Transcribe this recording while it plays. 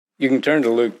You can turn to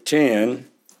Luke 10,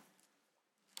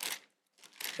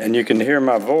 and you can hear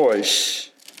my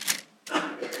voice,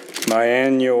 my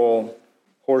annual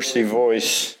horsey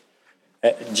voice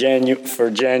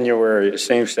for January. It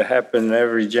seems to happen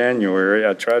every January.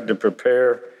 I tried to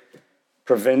prepare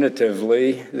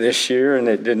preventatively this year, and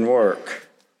it didn't work.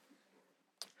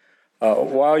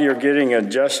 While you're getting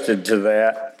adjusted to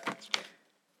that,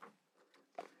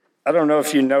 I don't know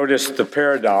if you noticed the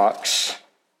paradox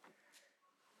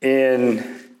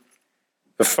in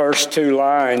the first two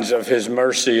lines of His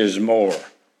mercy is more.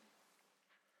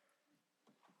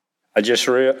 I just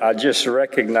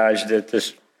recognized it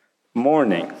this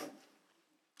morning.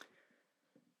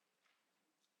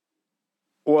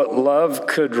 What love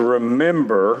could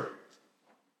remember,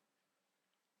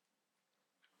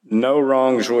 no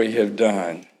wrongs we have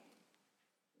done.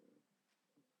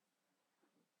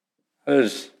 That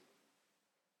is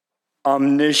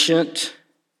omniscient,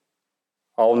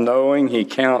 all-knowing. He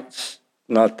counts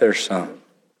not their sum.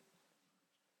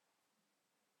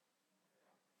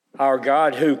 Our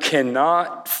God who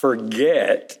cannot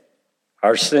forget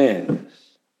our sins.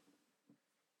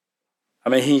 I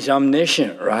mean, He's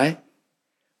omniscient, right?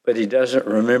 But He doesn't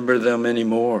remember them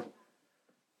anymore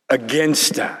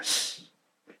against us.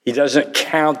 He doesn't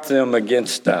count them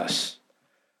against us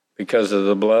because of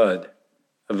the blood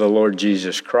of the Lord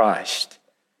Jesus Christ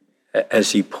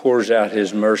as He pours out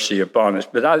His mercy upon us.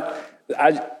 But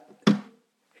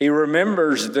He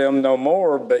remembers them no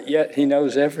more, but yet He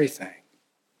knows everything.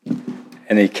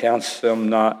 And He counts them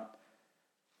not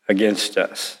against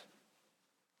us.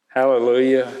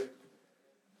 Hallelujah.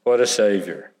 What a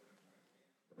Savior.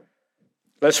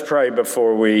 Let's pray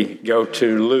before we go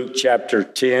to Luke chapter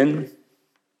 10.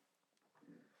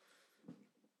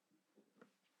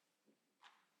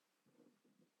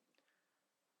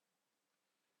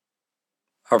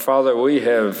 Our Father, we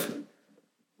have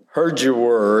heard your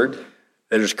word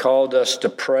that has called us to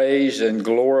praise and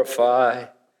glorify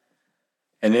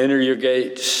and enter your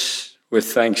gates with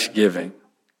thanksgiving.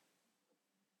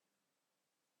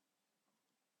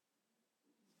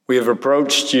 We have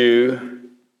approached you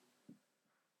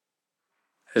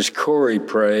as Corey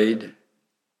prayed,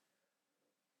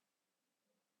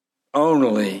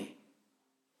 only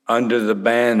under the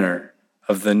banner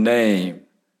of the name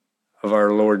of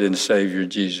our Lord and Savior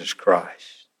Jesus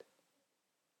Christ,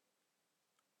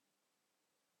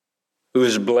 who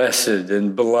is blessed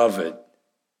and beloved,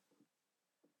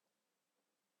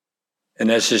 and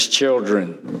as His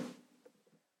children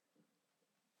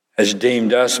has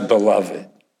deemed us beloved.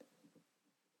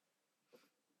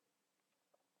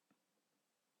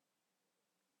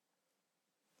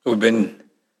 We've been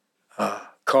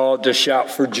called to shout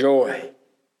for joy.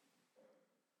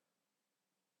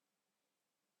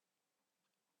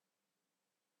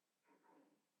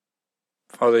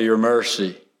 Father, your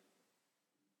mercy,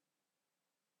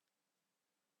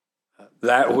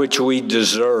 that which we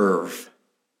deserve,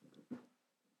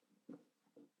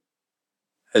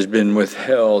 has been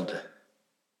withheld.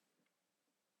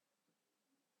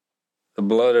 The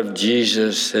blood of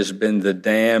Jesus has been the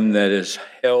dam that has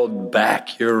held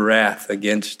back your wrath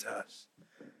against us.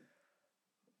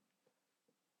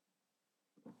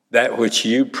 That which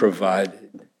you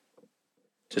provided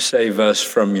to save us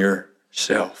from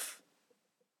yourself.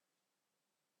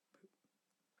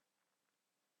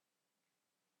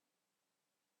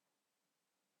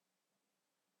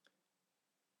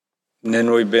 And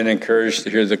then we've been encouraged to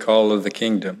hear the call of the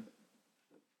kingdom.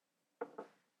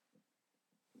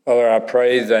 Father, I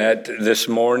pray that this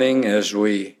morning as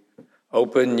we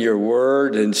open your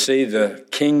word and see the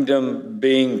kingdom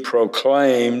being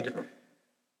proclaimed,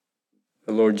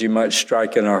 the Lord, you might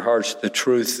strike in our hearts the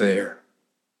truth there.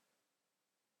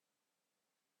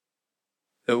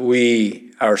 That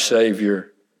we, our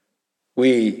Savior,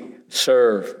 we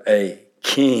serve a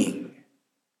King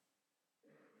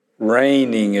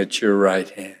reigning at your right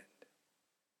hand,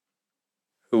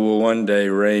 who will one day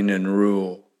reign and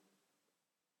rule.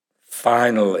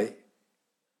 Finally,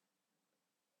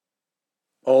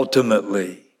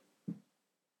 ultimately,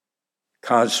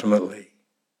 consummately,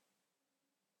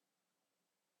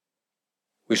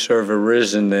 we serve a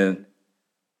risen and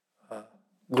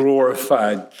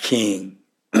glorified King.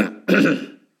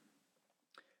 And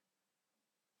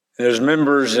as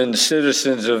members and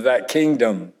citizens of that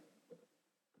kingdom,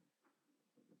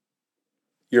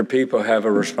 your people have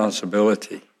a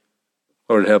responsibility.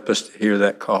 Lord, help us to hear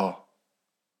that call.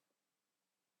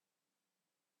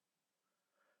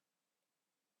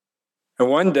 And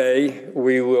one day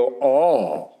we will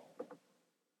all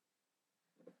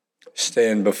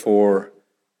stand before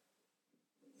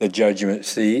the judgment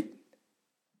seat.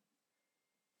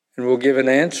 And we'll give an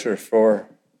answer for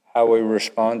how we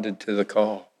responded to the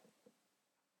call.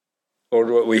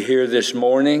 Lord, what we hear this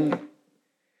morning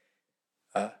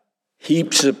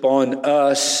heaps upon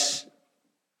us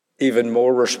even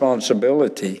more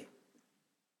responsibility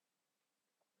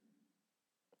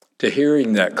to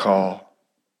hearing that call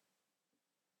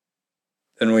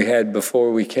than we had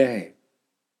before we came.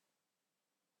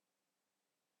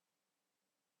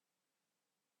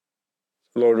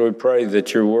 Lord, we pray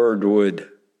that your word would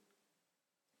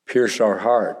pierce our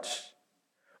hearts.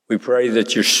 We pray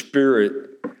that your Spirit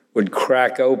would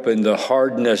crack open the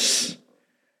hardness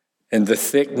and the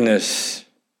thickness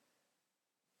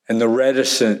and the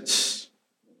reticence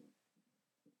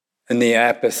and the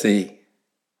apathy,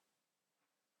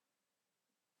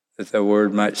 that the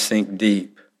word might sink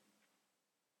deep,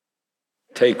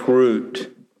 take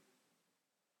root,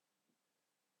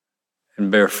 and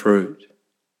bear fruit.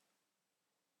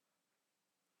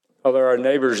 Father, our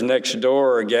neighbors next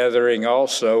door are gathering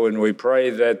also, and we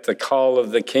pray that the call of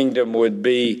the kingdom would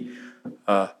be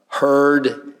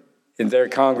heard in their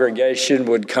congregation,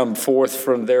 would come forth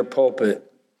from their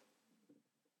pulpit.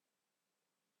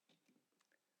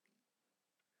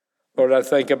 Lord, I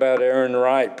think about Aaron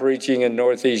Wright preaching in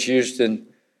Northeast Houston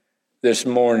this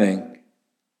morning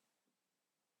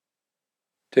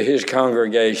to his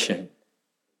congregation.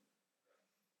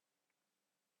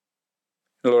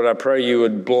 Lord, I pray you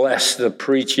would bless the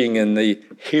preaching and the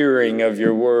hearing of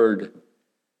your word,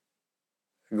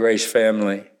 Grace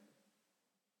family.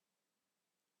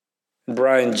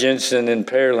 Brian Jensen in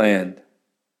Pearland.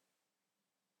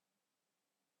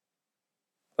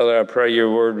 Father, I pray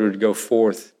your word would go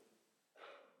forth.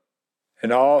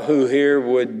 And all who hear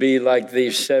would be like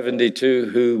these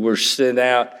 72 who were sent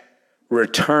out,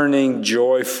 returning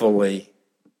joyfully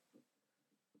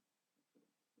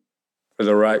for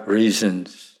the right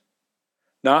reasons.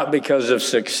 Not because of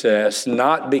success,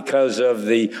 not because of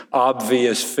the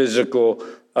obvious physical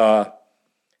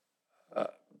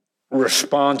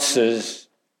responses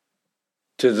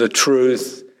to the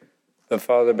truth, but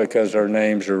Father, because our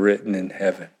names are written in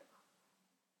heaven.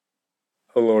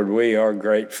 Oh Lord, we are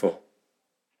grateful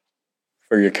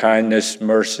for your kindness,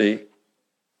 mercy,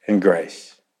 and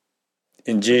grace.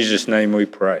 In Jesus' name we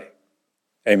pray.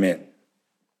 Amen.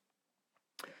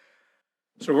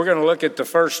 So we're going to look at the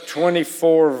first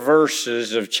 24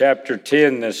 verses of chapter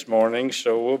 10 this morning.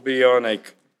 So we'll be on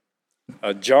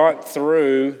a jaunt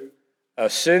through a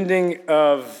sending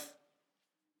of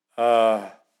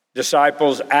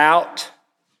disciples out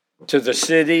to the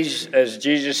cities as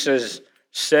Jesus has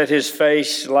set his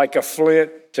face like a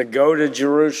flint to go to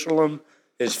Jerusalem,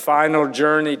 his final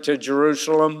journey to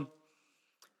Jerusalem.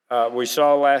 We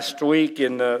saw last week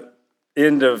in the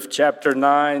end of chapter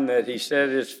 9 that he set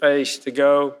his face to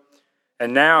go.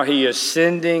 And now he is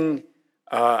sending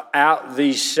out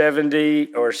these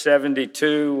 70 or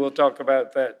 72. We'll talk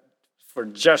about that for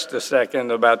just a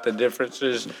second, about the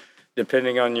differences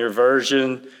depending on your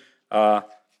version.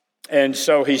 And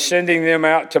so he's sending them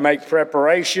out to make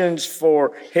preparations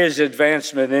for his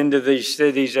advancement into these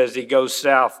cities as he goes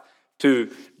south to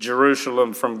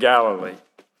Jerusalem from Galilee.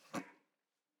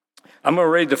 I'm going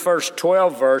to read the first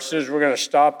 12 verses. We're going to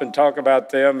stop and talk about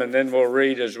them, and then we'll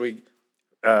read as we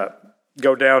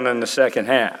go down in the second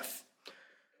half.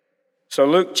 So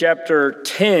Luke chapter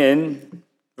 10,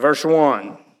 verse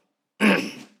 1.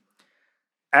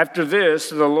 After this,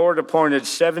 the Lord appointed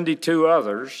 72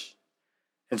 others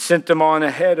and sent them on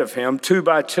ahead of him, 2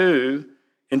 by 2,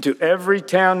 into every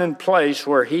town and place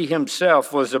where he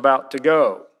himself was about to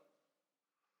go.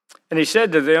 And he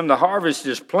said to them, the harvest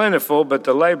is plentiful, but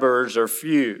the laborers are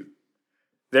few.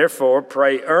 Therefore,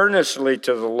 pray earnestly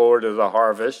to the Lord of the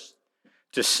harvest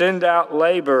to send out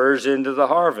laborers into the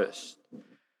harvest.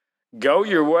 Go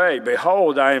your way.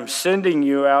 Behold, I am sending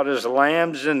you out as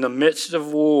lambs in the midst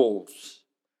of wolves.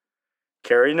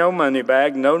 Carry no money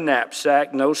bag, no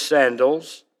knapsack, no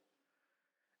sandals,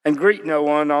 and greet no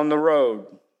one on the road.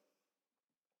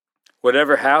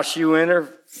 Whatever house you enter,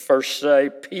 first say,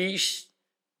 peace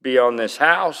be on this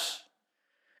house.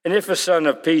 And if a son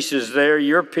of peace is there,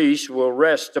 your peace will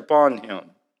rest upon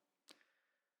him.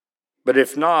 But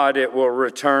if not, it will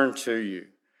return to you.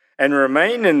 And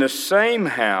remain in the same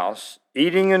house,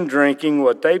 eating and drinking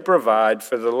what they provide,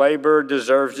 for the laborer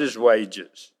deserves his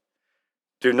wages.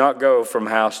 Do not go from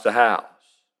house to house.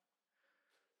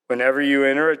 Whenever you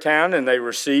enter a town and they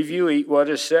receive you, eat what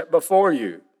is set before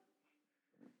you.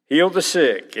 Heal the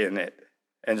sick in it,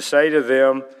 and say to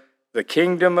them, the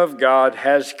kingdom of God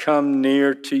has come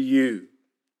near to you.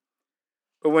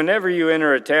 But whenever you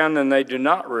enter a town and they do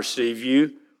not receive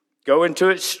you, go into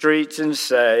its streets and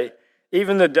say,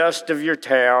 even the dust of your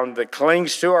town that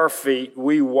clings to our feet,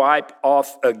 we wipe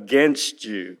off against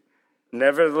you.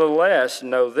 Nevertheless,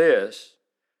 know this,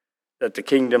 that the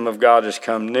kingdom of God has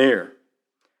come near.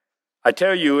 I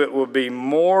tell you, it will be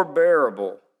more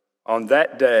bearable on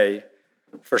that day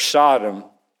for Sodom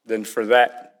than for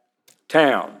that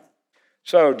town.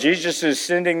 So Jesus is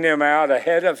sending them out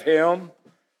ahead of him,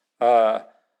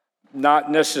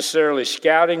 not necessarily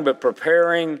scouting, but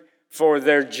preparing for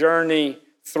their journey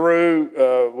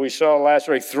through, we saw last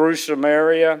week, through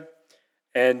Samaria,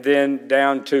 and then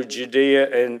down to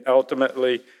Judea and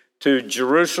ultimately to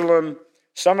Jerusalem.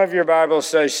 Some of your Bibles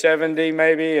say 70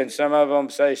 maybe, and some of them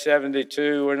say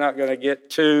 72. We're not going to get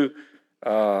too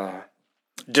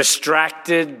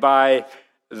distracted by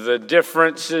the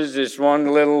differences. It's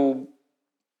one little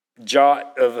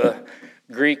jot of a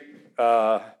Greek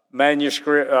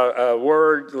manuscript, a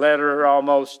word, letter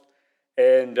almost.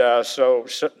 And so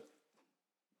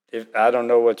if I don't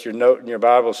know what your note in your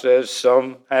Bible says,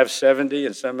 some have 70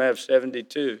 and some have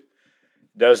 72.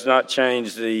 Does not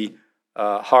change the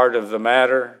heart of the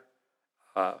matter.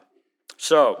 And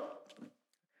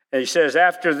he says,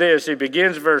 after this, he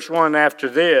begins verse 1, after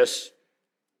this,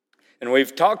 and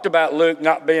we've talked about Luke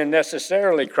not being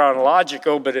necessarily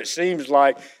chronological, but it seems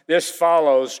like this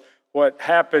follows what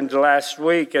happened last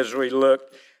week as we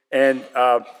looked. And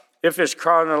if it's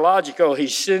chronological,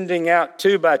 he's sending out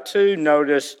 2 by 2.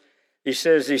 Notice he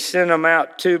says he sent them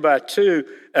out 2 by 2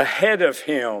 ahead of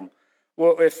him.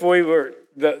 Well, if we were,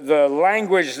 the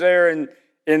language there in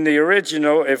the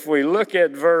original, if we look at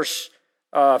verse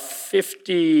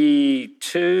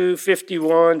 52,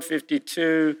 51,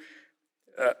 52,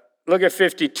 look at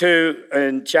 52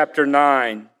 in chapter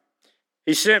 9.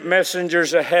 He sent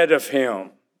messengers ahead of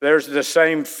him. There's the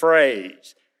same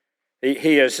phrase.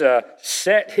 He has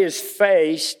set his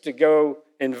face to go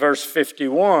in verse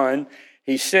 51.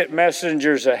 He sent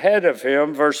messengers ahead of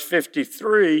him. Verse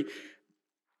 53,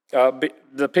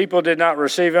 the people did not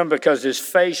receive him because his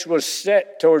face was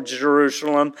set towards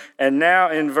Jerusalem. And now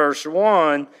in verse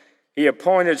 1, he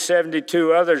appointed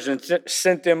 72 others and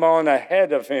sent them on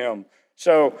ahead of him.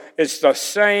 So it's the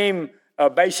same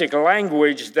basic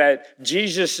language that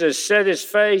Jesus has set his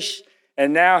face,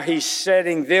 and now he's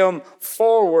setting them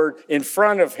forward in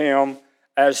front of him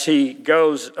as he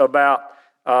goes about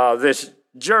this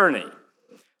journey.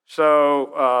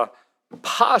 So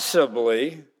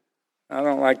possibly, I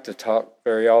don't like to talk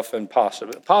very often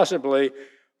possibly,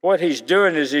 what he's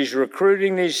doing is he's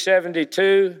recruiting these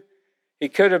 72. He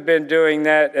could have been doing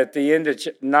that at the end of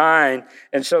 9.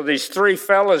 And so these 3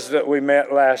 fellas that we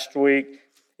met last week,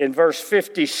 in verse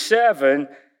 57,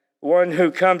 one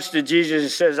who comes to Jesus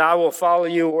and says, I will follow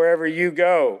you wherever you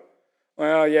go.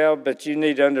 Well, yeah, but you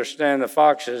need to understand the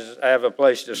foxes have a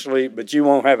place to sleep, but you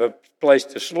won't have a place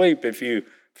to sleep if you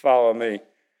follow me.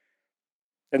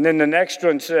 And then the next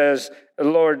one says,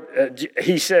 Lord,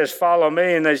 he says, follow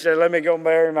me. And they say, let me go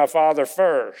marry my father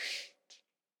first.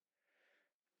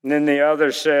 And then the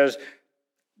other says,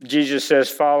 Jesus says,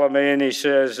 follow me. And he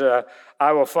says,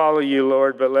 I will follow you,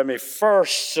 Lord, but let me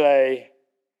first say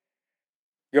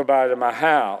goodbye to my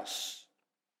house.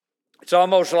 It's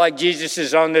almost like Jesus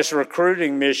is on this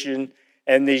recruiting mission,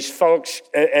 and these folks,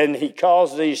 and he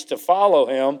calls these to follow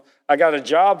him. I got a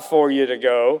job for you to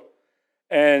go.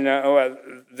 And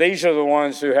these are the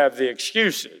ones who have the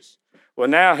excuses. Well,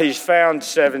 now he's found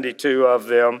 72 of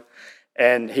them,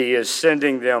 and he is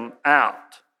sending them out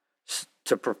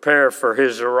to prepare for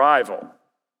his arrival.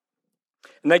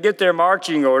 And they get their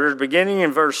marching orders, beginning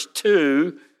in verse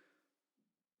 2.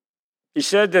 He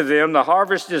said to them, the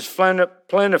harvest is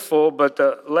plentiful, but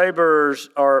the laborers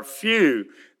are few.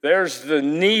 There's the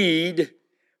need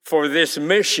for this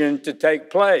mission to take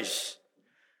place.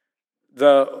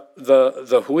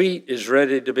 The wheat is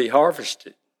ready to be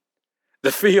harvested.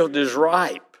 The field is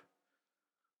ripe.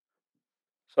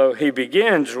 So he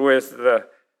begins with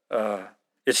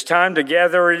it's time to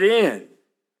gather it in,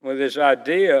 with this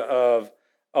idea of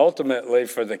ultimately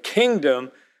for the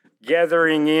kingdom,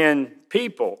 gathering in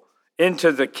people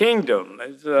into the kingdom.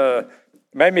 It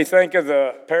made me think of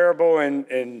the parable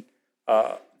in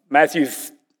Matthew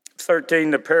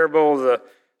 13, the parable of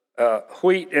the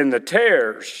wheat and the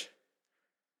tares.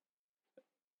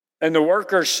 And the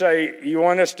workers say, you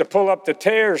want us to pull up the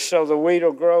tares so the wheat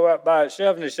will grow up by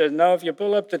itself? And he says, no, if you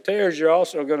pull up the tares, you're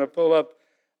also going to pull up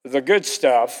the good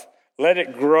stuff. Let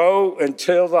it grow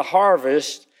until the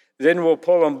harvest. Then we'll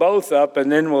pull them both up,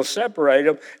 and then we'll separate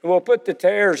them. And we'll put the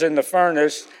tares in the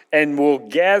furnace, and we'll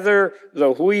gather the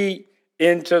wheat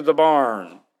into the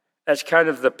barn. That's kind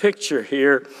of the picture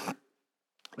here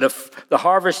The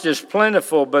harvest is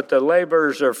plentiful, but the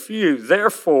laborers are few.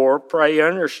 Therefore, pray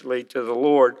earnestly to the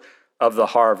Lord of the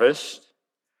harvest.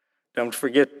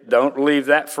 Don't leave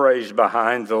that phrase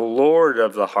behind, the Lord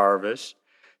of the harvest,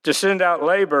 to send out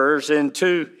laborers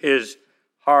into his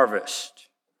harvest.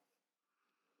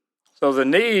 So the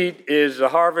need is the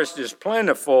harvest is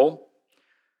plentiful.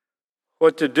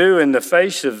 What to do in the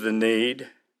face of the need?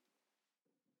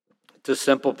 It's a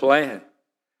simple plan.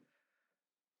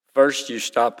 First, you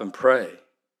stop and pray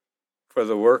for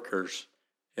the workers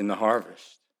in the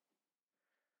harvest.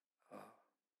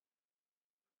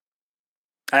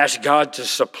 Ask God to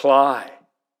supply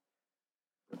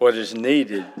what is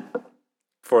needed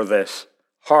for this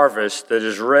harvest that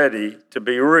is ready to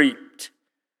be reaped.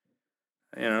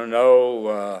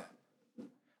 No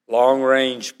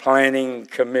long-range planning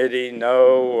committee,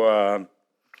 no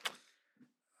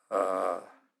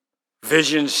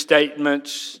vision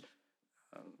statements,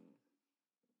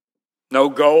 no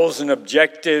goals and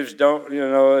objectives,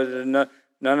 none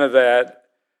of that.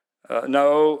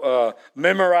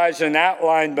 Memorize an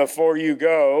outline before you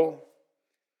go.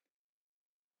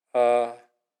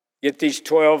 Get these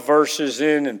 12 verses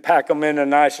in and pack them in a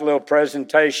nice little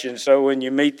presentation so when you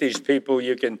meet these people,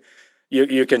 you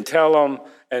can tell them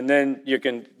and then you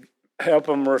can help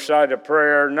them recite a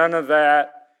prayer. None of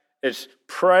that. It's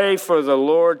pray for the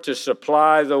Lord to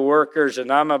supply the workers,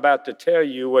 and I'm about to tell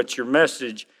you what your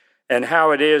message and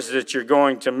how it is that you're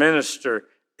going to minister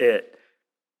it.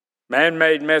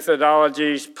 Man-made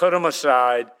methodologies, put them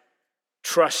aside.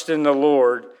 Trust in the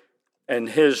Lord and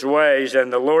his ways,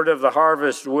 and the Lord of the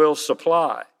harvest will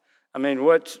supply. I mean,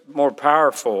 what's more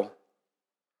powerful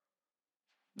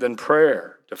than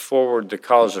prayer to forward the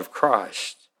cause of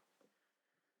Christ?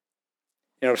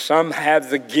 Some have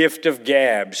the gift of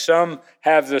gab. Some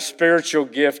have the spiritual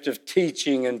gift of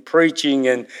teaching and preaching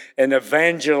and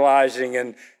evangelizing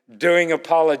and doing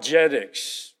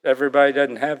apologetics. Everybody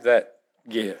doesn't have that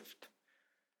gift.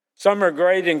 Some are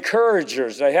great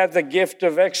encouragers. They have the gift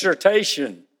of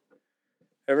exhortation.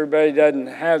 Everybody doesn't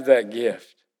have that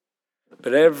gift.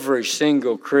 But every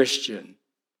single Christian,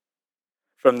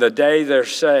 from the day they're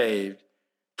saved,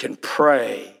 can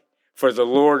pray for the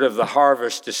Lord of the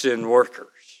harvest to send workers.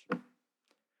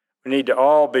 We need to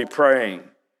all be praying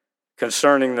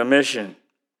concerning the mission.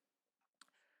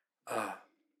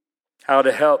 How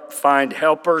to help find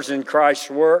helpers in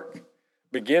Christ's work?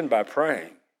 Begin by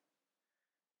praying.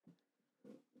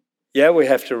 Yeah, we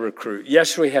have to recruit.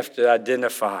 Yes, we have to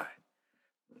identify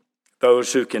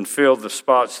those who can fill the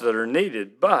spots that are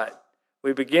needed, but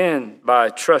we begin by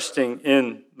trusting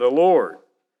in the Lord.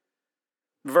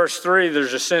 Verse 3,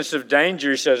 there's a sense of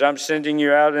danger. He says, I'm sending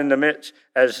you out in the midst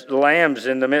as lambs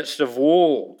in the midst of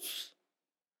wolves.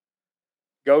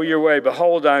 Go your way.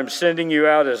 Behold, I'm sending you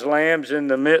out as lambs in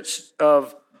the midst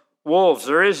of wolves.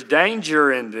 There is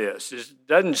danger in this. It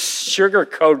doesn't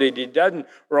sugarcoat it. It doesn't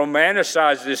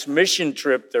romanticize this mission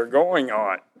trip they're going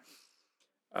on.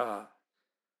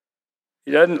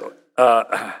 He doesn't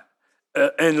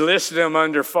enlist them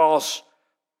under false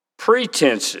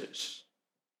pretenses.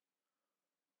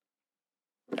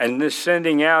 And this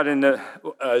sending out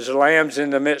as lambs in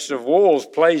the midst of wolves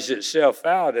plays itself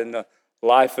out in the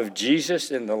life of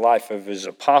Jesus, in the life of his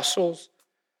apostles.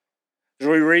 As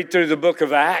we read through the book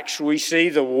of Acts, we see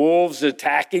the wolves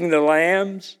attacking the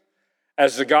lambs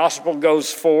as the gospel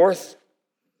goes forth.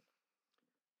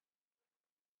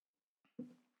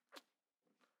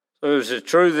 So is it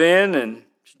true then, and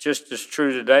just as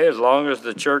true today, as long as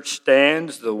the church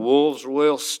stands, the wolves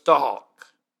will stalk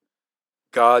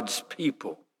God's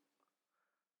people.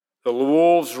 The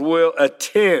wolves will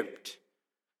attempt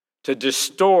to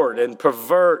distort and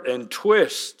pervert and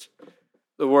twist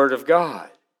the word of God.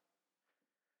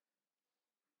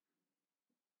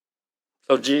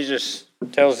 So Jesus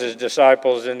tells his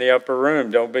disciples in the upper room,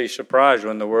 don't be surprised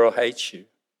when the world hates you.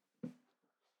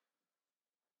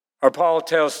 Or Paul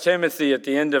tells Timothy at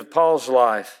the end of Paul's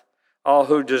life, all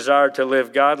who desire to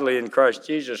live godly in Christ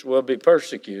Jesus will be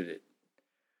persecuted.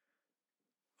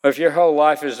 If your whole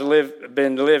life has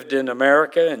been lived in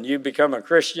America and you become a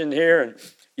Christian here and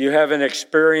you haven't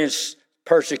experienced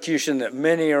persecution that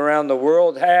many around the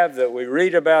world have, that we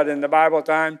read about in the Bible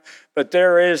time, but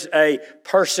there is a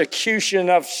persecution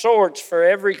of sorts for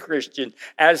every Christian.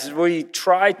 As we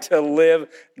try to live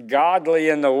godly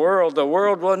in the world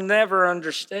will never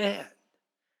understand.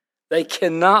 They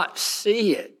cannot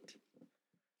see it.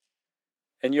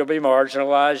 And you'll be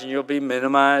marginalized, and you'll be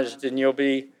minimized, and you'll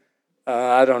be,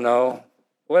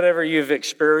 whatever you've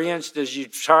experienced as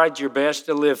you've tried your best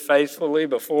to live faithfully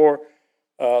before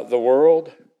the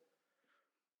world.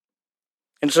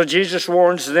 And so Jesus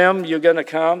warns them, you're going to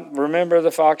come. Remember,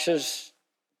 the foxes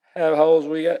have holes.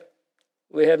 We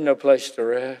have no place to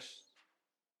rest.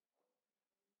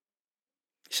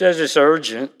 He says it's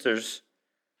urgent. There's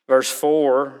verse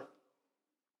 4.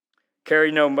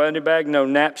 Carry no money bag, no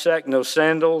knapsack, no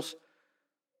sandals,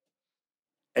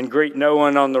 and greet no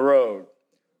one on the road.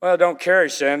 Well, don't carry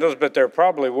sandals, but they're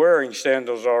probably wearing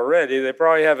sandals already. They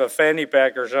probably have a fanny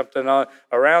pack or something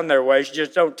around their waist.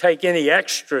 Just don't take any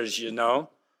extras, You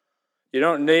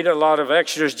don't need a lot of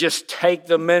extras. Just take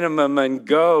the minimum and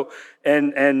go.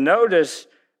 And notice,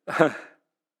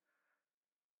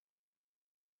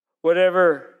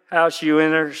 whatever house you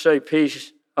enter, say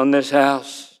peace on this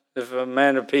house. If a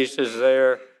man of peace is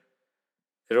there,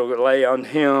 it'll lay on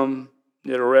him.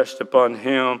 It'll rest upon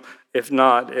him. If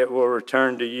not, it will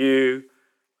return to you.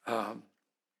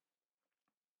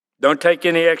 Don't take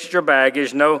any extra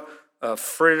baggage. No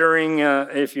frittering,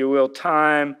 if you will,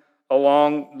 time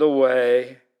along the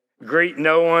way. Greet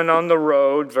no one on the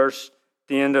road. The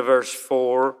end of verse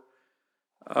 4.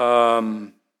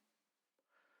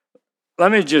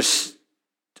 Let me just...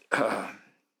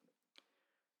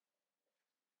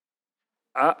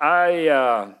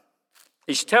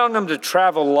 he's telling them to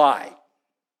travel light.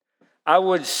 I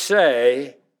would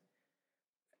say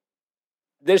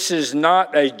this is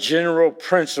not a general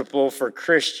principle for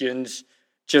Christians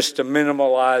just to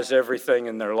minimalize everything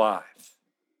in their life.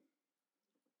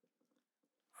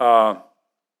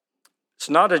 It's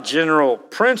not a general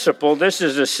principle. This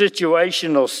is a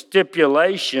situational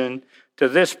stipulation to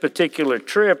this particular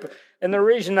trip. And the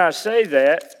reason I say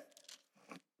that,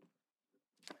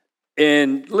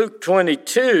 in Luke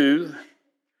 22,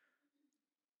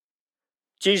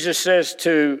 Jesus says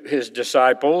to his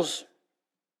disciples,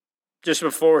 just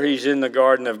before he's in the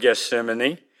Garden of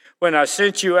Gethsemane, when I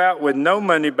sent you out with no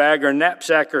money bag or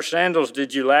knapsack or sandals,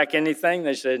 did you lack anything?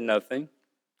 They said nothing.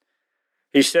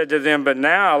 He said to them, but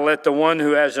now let the one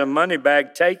who has a money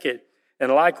bag take it,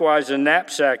 and likewise a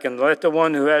knapsack, and let the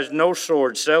one who has no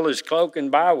sword sell his cloak and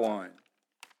buy one.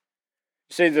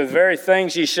 See, the very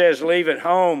things he says leave at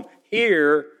home,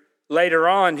 here, later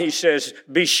on, he says,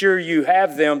 be sure you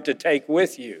have them to take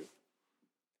with you.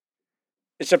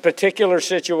 It's a particular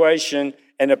situation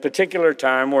and a particular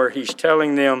time where he's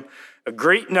telling them,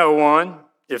 greet no one.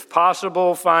 If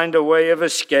possible, find a way of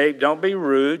escape. Don't be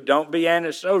rude. Don't be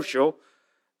antisocial.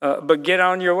 But get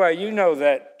on your way. You know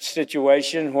that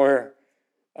situation where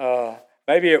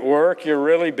maybe at work you're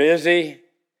really busy.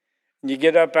 And you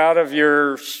get up out of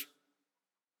your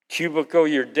cubicle,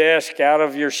 your desk, out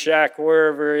of your shack,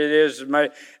 wherever it is,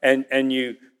 and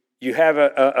you have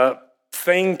a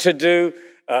thing to do,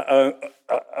 an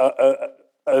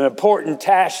important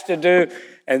task to do,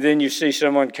 and then you see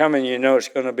someone coming, you know it's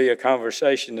going to be a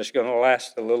conversation that's going to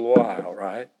last a little while,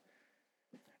 right?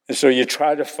 And so you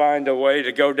try to find a way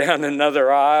to go down another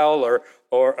aisle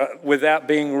or without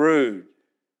being rude.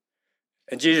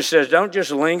 And Jesus says, don't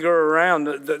just linger around.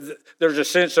 There's a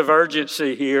sense of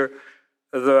urgency here.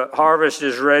 The harvest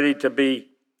is ready to be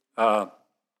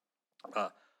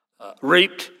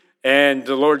reaped, and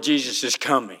the Lord Jesus is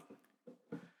coming.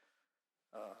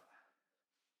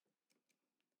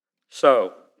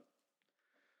 So,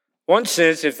 one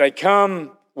sense, if they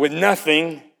come with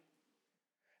nothing,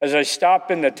 as they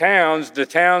stop in the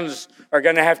towns are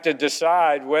going to have to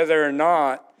decide whether or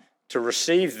not to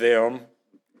receive them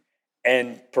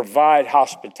and provide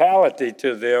hospitality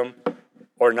to them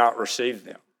or not receive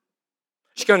them.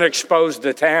 It's going to expose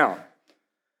the town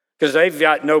because they've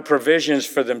got no provisions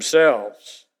for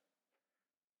themselves.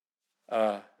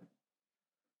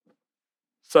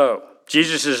 So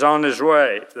Jesus is on his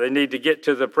way. They need to get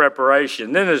to the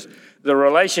preparation. Then is the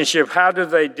relationship. How do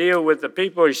they deal with the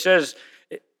people? He says,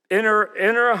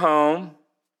 enter a home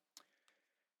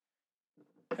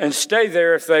and stay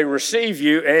there if they receive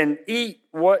you and eat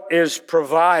what is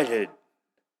provided.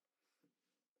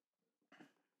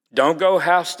 Don't go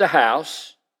house to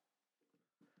house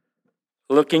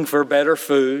looking for better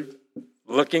food,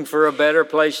 looking for a better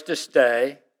place to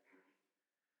stay.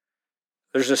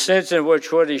 There's a sense in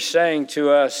which what he's saying to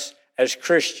us as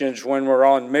Christians when we're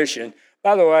on mission.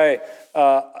 By the way,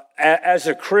 as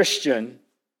a Christian,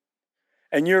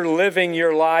 and you're living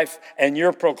your life and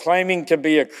you're proclaiming to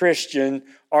be a Christian,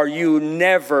 are you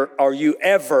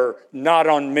ever not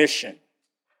on mission?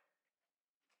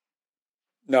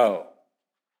 No.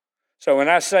 So when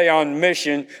I say on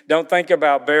mission, don't think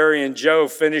about Barry and Joe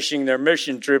finishing their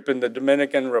mission trip in the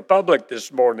Dominican Republic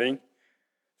this morning.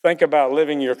 Think about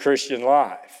living your Christian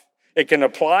life. It can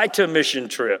apply to mission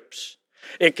trips.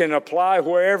 It can apply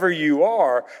wherever you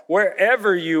are.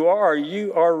 Wherever you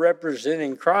are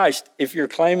representing Christ if you're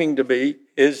claiming to be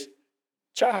his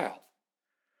child.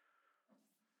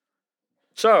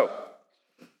 So,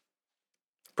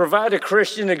 provide a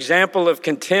Christian example of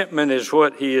contentment is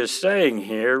what he is saying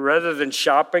here, rather than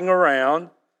shopping around.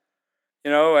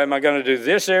 Am I going to do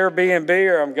this Airbnb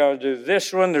or I'm going to do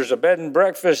this one? There's a bed and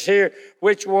breakfast here.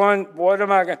 Which one? What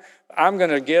am I going to? I'm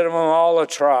going to give them all a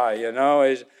try,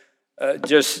 Is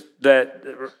just that,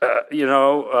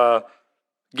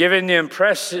 giving the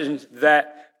impression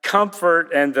that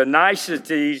comfort and the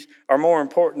niceties are more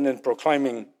important than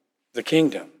proclaiming the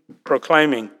kingdom,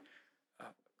 proclaiming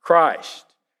Christ.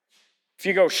 If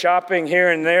you go shopping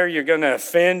here and there, you're going to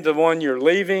offend the one you're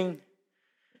leaving.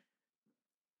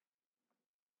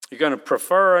 You're going to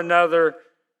prefer another.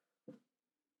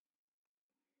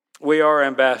 We are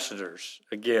ambassadors.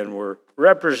 Again, we're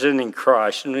representing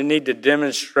Christ, and we need to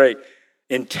demonstrate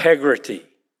integrity,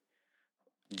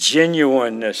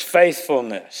 genuineness,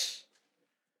 faithfulness.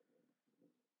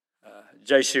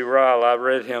 J.C. Ryle, I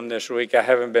read him this week. I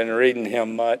haven't been reading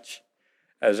him much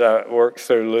as I work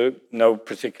through Luke, no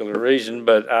particular reason,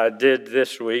 but I did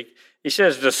this week. He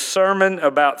says, the sermon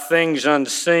about things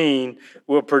unseen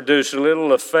will produce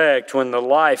little effect when the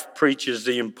life preaches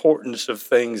the importance of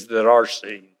things that are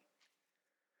seen.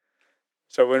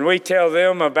 So when we tell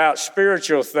them about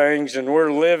spiritual things and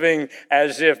we're living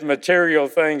as if material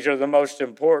things are the most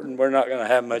important, we're not going to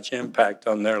have much impact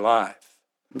on their life.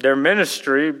 Their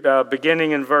ministry,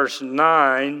 beginning in verse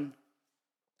 9,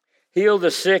 heal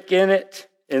the sick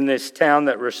in this town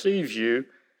that receives you,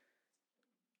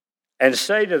 and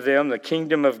say to them, the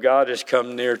kingdom of God has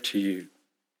come near to you.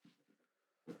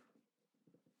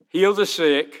 Heal the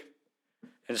sick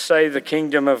and say the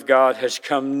kingdom of God has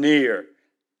come near.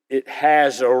 It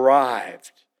has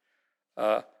arrived.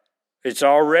 It's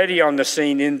already on the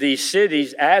scene in these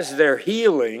cities as they're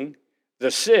healing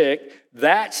the sick.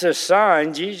 That's a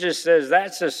sign. Jesus says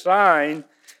that's a sign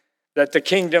that the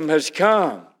kingdom has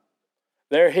come.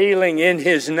 They're healing in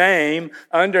his name,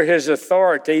 under his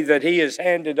authority that he has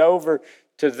handed over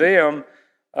to them.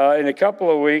 In a couple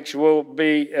of weeks, we'll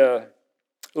be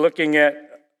looking at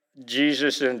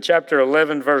Jesus in chapter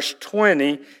 11, verse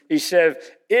 20. He said,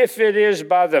 if it is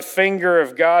by the finger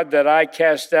of God that I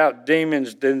cast out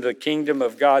demons, then the kingdom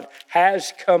of God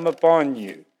has come upon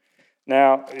you.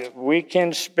 Now, we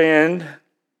can spend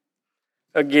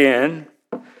a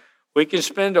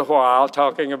while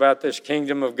talking about this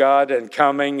kingdom of God and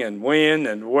coming and when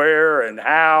and where and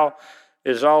how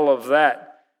is all of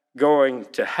that going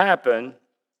to happen.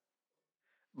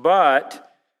 But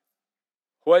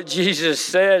what Jesus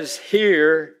says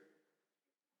here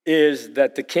is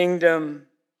that the kingdom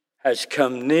has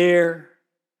come near.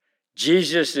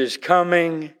 Jesus is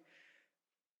coming.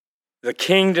 The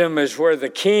kingdom is where the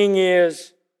king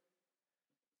is.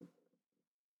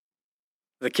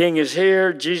 The king is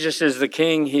here. Jesus is the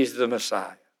king. He's the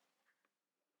Messiah.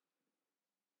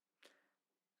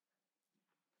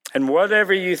 And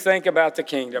whatever you think about the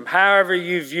kingdom, however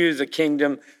you view the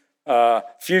kingdom,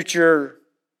 future,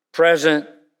 present,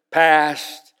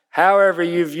 past, however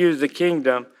you view the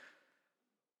kingdom,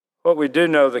 what we do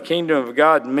know, the kingdom of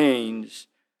God means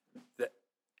that,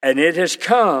 and it has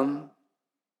come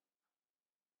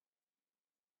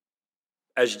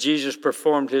as Jesus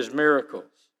performed his miracles.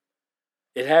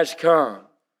 It has come.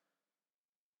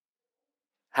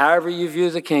 However you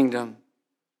view the kingdom,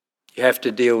 you have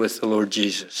to deal with the Lord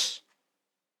Jesus,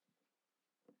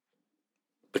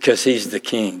 because he's the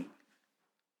king.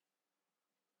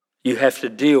 You have to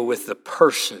deal with the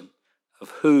person of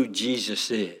who Jesus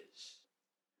is.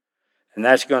 And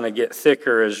that's going to get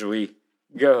thicker as we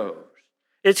go.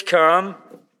 It's come,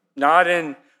 not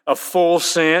in a full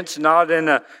sense, not in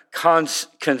a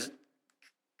consummate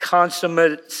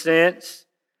sense,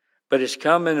 but it's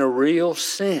come in a real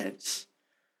sense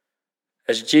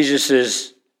as Jesus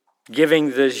is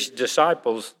giving these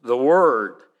disciples the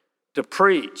word to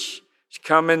preach. It's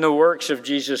come in the works of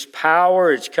Jesus'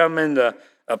 power. It's come in the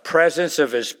presence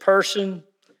of his person.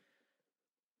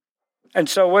 And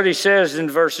so what he says in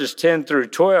verses 10 through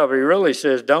 12, he really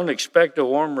says, don't expect a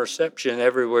warm reception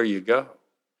everywhere you go.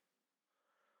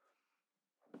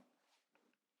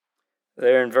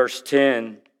 There in verse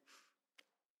 10,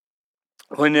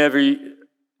 whenever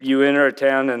you enter a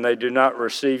town and they do not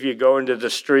receive you, go into the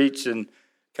streets and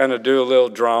kind of do a little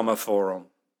drama for them.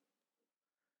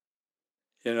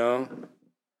 You know,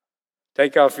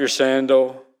 take off your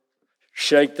sandal,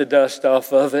 shake the dust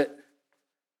off of it,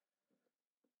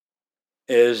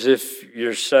 as if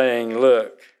you're saying,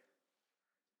 look,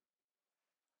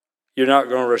 you're not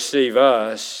going to receive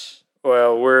us.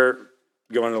 Well, we're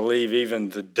going to leave even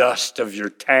the dust of your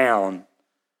town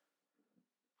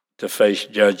to face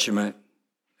judgment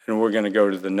And we're going to go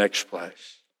to the next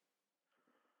place.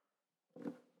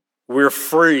 We're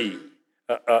free.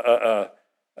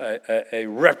 A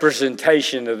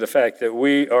representation of the fact that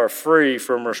we are free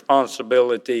from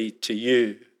responsibility to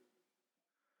you.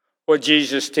 What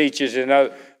Jesus teaches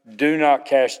do not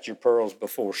cast your pearls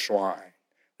before swine.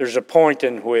 There's a point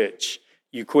in which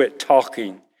you quit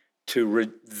talking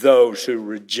to those who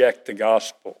reject the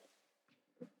gospel,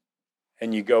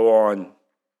 and you go on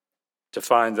to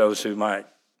find those who might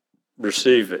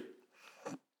receive it.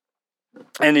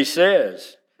 And he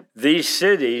says, these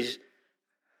cities,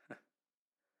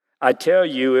 I tell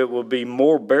you, it will be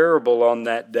more bearable on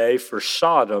that day for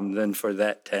Sodom than for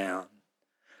that town.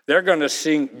 They're going to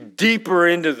sink deeper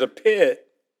into the pit,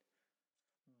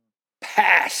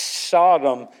 past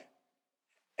Sodom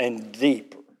and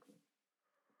deeper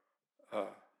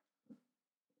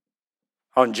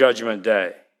on Judgment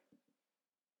Day.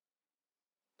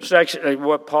 It's actually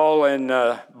what Paul and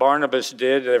Barnabas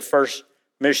did, their first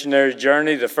missionary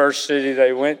journey, the first city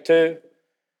they went to.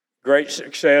 Great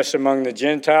success among the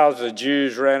Gentiles. The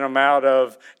Jews ran them out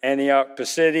of Antioch,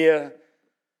 Pisidia.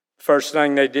 First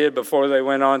thing they did before they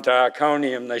went on to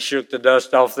Iconium, they shook the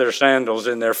dust off their sandals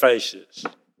in their faces.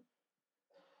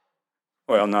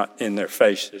 Well, not in their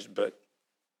faces, but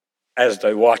as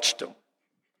they watched them.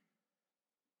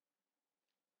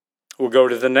 We'll go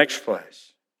to the next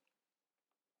place.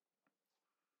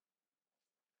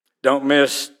 Don't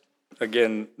miss,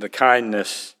 again, the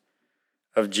kindness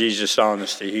of Jesus'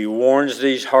 honesty. He warns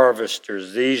these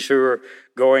harvesters, these who are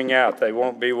going out, they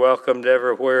won't be welcomed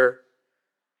everywhere.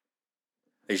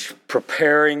 He's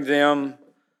preparing them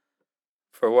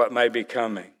for what may be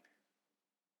coming.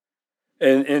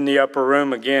 In the upper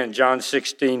room again, John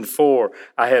 16:4,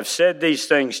 I have said these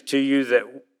things to you that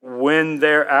when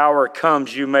their hour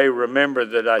comes, you may remember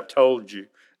that I told you.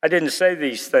 I didn't say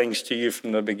these things to you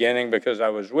from the beginning because I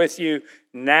was with you.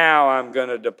 Now I'm going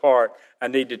to depart. I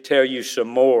need to tell you some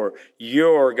more.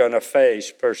 You're going to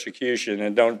face persecution,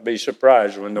 and don't be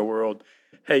surprised when the world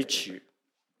hates you.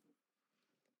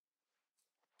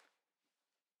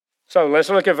 So let's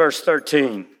look at verse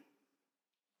 13.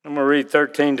 I'm going to read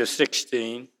 13 to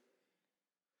 16.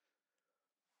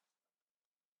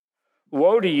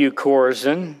 Woe to you,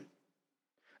 Chorazin.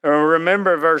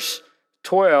 Remember verse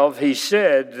 12, he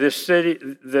said, this city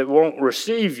that won't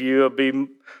receive you will be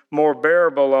more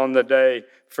bearable on the day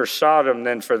for Sodom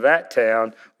than for that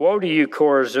town. Woe to you,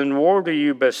 Chorazin. Woe to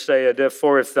you, Bethsaida.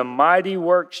 For if the mighty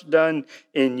works done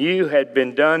in you had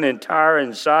been done in Tyre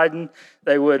and Sidon,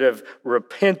 they would have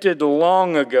repented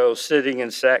long ago, sitting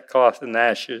in sackcloth and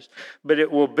ashes. But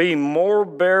it will be more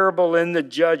bearable in the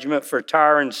judgment for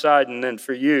Tyre and Sidon than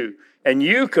for you. And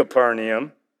you,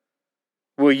 Capernaum,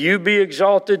 will you be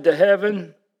exalted to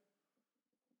heaven?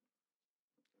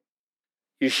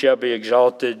 You shall be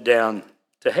exalted down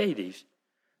to Hades.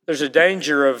 There's a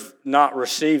danger of not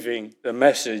receiving the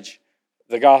message,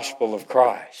 the gospel of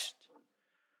Christ.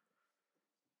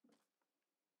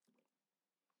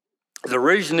 The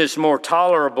reason it's more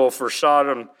tolerable for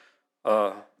Sodom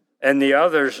and the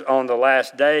others on the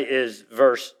last day is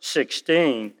verse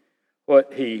 16.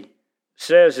 What he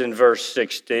says in verse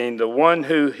 16, the one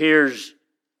who hears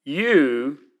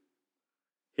you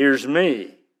hears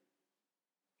me.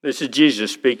 This is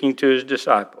Jesus speaking to his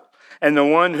disciples. And the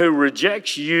one who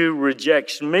rejects you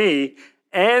rejects me,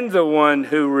 and the one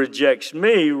who rejects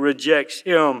me rejects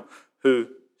him who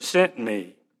sent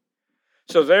me.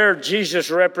 So they're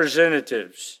Jesus'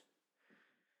 representatives.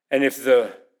 And if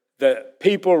the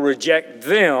people reject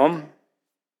them,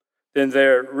 then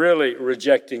they're really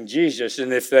rejecting Jesus.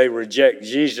 And if they reject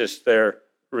Jesus, they're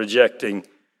rejecting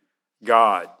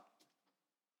God,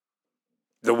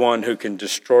 the one who can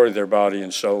destroy their body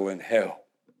and soul in hell.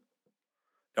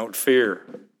 Don't fear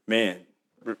men,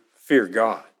 fear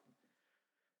God.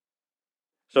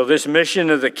 So this mission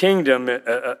of the kingdom,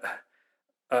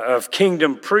 of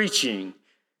kingdom preaching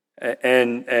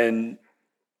and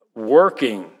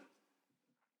working,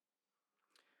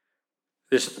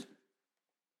 these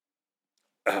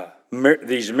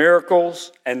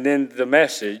miracles and then the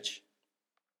message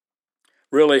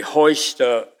really hoist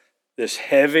up this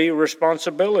heavy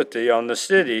responsibility on the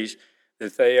cities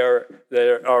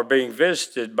that are being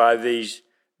visited by these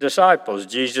disciples.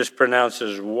 Jesus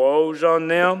pronounces woes on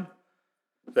them.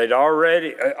 They'd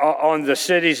already, on the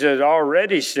cities that had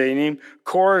already seen him.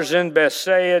 Chorazin,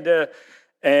 Bethsaida,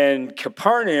 and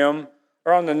Capernaum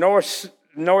are on the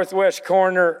northwest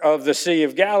corner of the Sea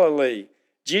of Galilee.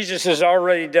 Jesus has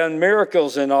already done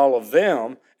miracles in all of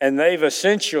them, and they've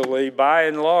essentially, by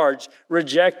and large,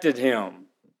 rejected him.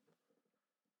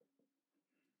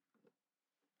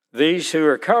 These who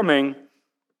are coming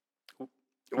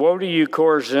Woe to you,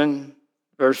 Chorazin,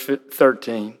 verse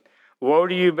 13. Woe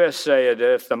to you,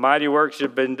 Bethsaida, if the mighty works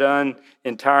had been done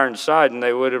in Tyre and Sidon,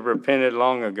 they would have repented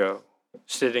long ago,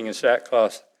 sitting in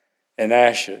sackcloth and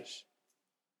ashes.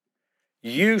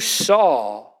 You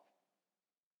saw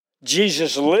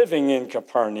Jesus living in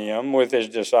Capernaum with his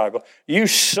disciples. You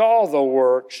saw the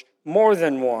works more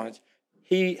than once.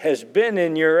 He has been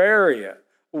in your area.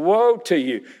 Woe to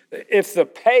you. If the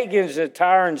pagans at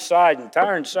Tyre and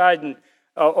Sidon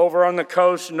over on the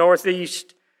coast,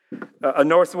 northwest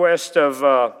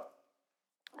of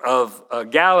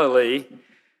Galilee,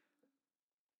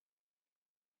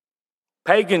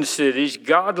 pagan cities,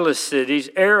 godless cities,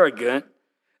 arrogant.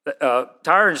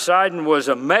 Tyre and Sidon was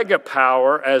a mega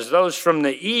power as those from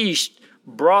the east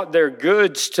brought their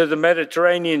goods to the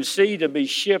Mediterranean Sea to be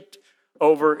shipped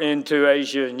over into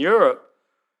Asia and Europe.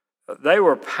 They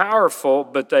were powerful,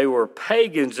 but they were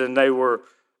pagans and they were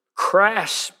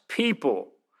crass people.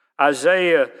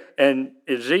 Isaiah and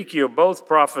Ezekiel both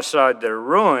prophesied their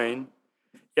ruin,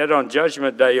 yet on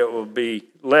Judgment Day it will be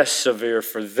less severe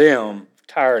for them,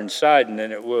 Tyre and Sidon,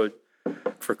 than it would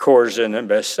for Chorazin and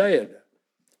Bethsaida,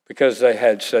 because they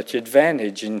had such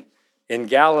advantage in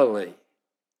Galilee.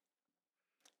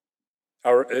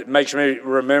 It makes me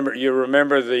remember, you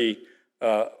remember the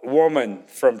woman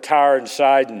from Tyre and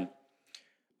Sidon.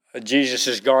 Jesus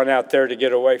has gone out there to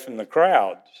get away from the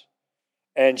crowds.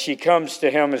 And she comes to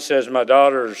him and says, my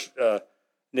daughter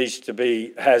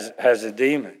has a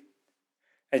demon.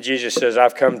 And Jesus says,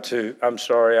 I've come to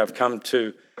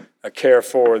care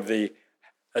for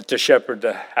to shepherd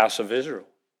the house of Israel.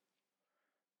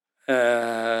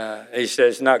 He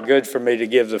says, it's not good for me to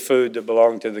give the food that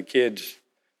belonged to the kids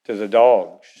to the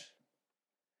dogs.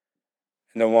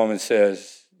 And the woman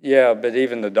says, yeah, but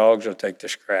even the dogs will take the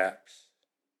scraps.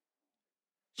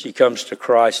 She comes to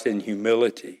Christ in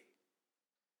humility.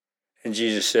 And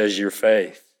Jesus says, your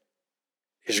faith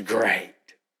is great.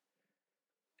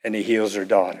 And he heals her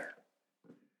daughter.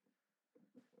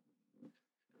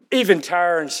 Even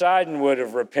Tyre and Sidon would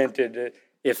have repented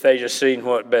if they just seen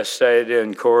what Bethsaida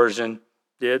and Chorazin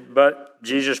did. But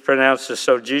Jesus pronounces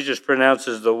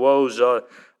the woes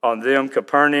on them.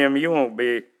 Capernaum,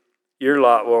 your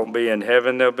lot won't be in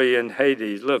heaven, they'll be in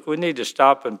Hades. Look, we need to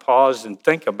stop and pause and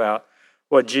think about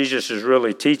what Jesus is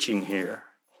really teaching here.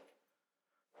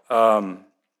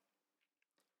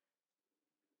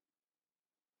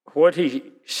 What he's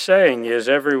saying is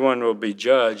everyone will be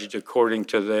judged according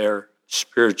to their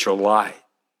spiritual light,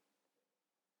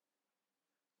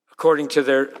 according to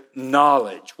their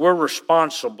knowledge. We're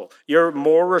responsible. You're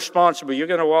more responsible. You're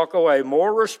going to walk away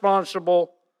more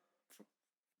responsible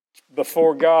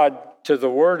before God to the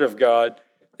Word of God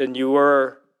than you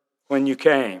were when you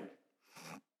came.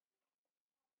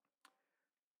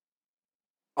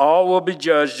 All will be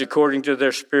judged according to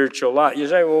their spiritual light. You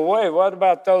say, well, wait, what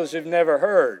about those who've never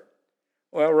heard?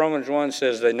 Well, Romans 1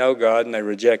 says they know God and they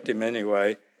reject him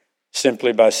anyway,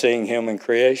 simply by seeing him in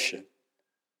creation.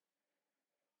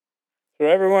 So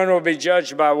everyone will be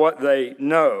judged by what they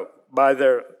know, by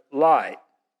their light.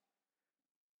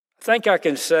 I think I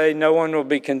can say no one will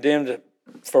be condemned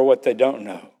for what they don't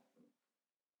know.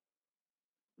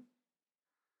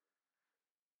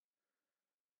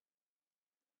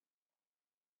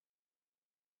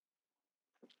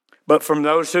 But from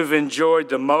those who've enjoyed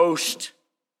the most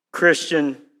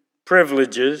Christian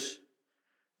privileges,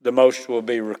 the most will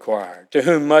be required. To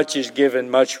whom much is given,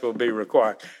 much will be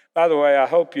required. By the way, I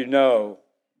hope you know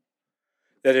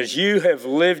that as you have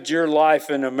lived your life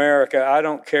in America, I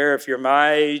don't care if you're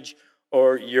my age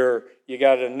or you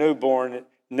got a newborn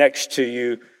next to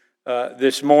you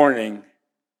this morning.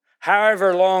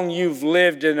 However long you've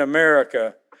lived in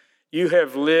America, you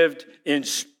have lived in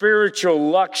spiritual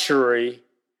luxury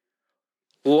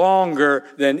longer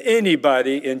than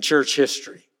anybody in church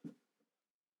history.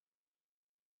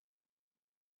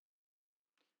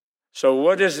 So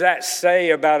what does that say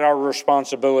about our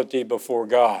responsibility before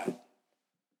God?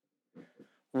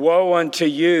 Woe unto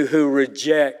you who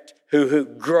reject, who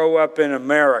grow up in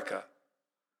America.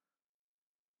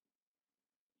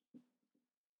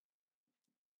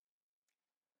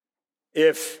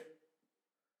 If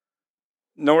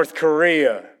North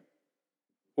Korea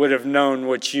would have known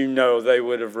what you know, they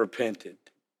would have repented.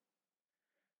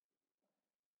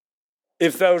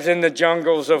 If those in the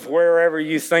jungles of wherever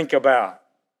you think about,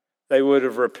 they would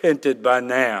have repented by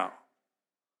now.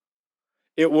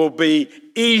 It will be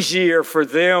easier for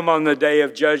them on the day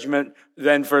of judgment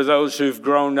than for those who've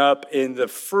grown up in the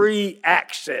free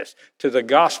access to the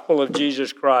gospel of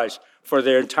Jesus Christ for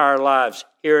their entire lives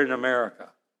here in America.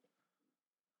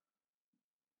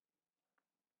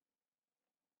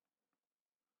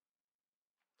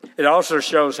 It also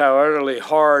shows how utterly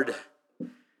hard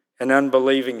an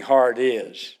unbelieving heart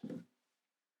is.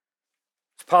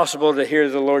 It's possible to hear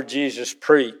the Lord Jesus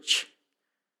preach,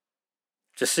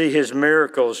 to see his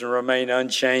miracles and remain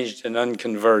unchanged and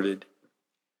unconverted.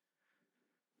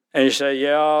 And you say,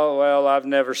 yeah, well, I've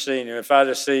never seen him. If I'd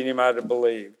have seen him, I'd have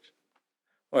believed.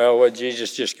 Well, what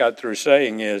Jesus just got through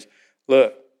saying is,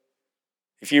 look,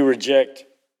 if you reject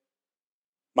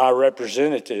my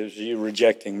representatives, you're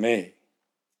rejecting me.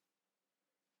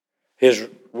 His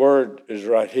word is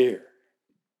right here.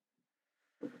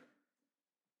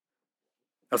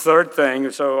 A third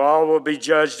thing, so all will be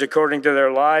judged according to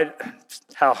their light,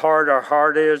 how hard our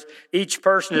heart is. Each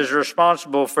person is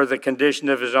responsible for the condition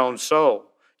of his own soul.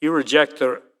 You reject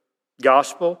the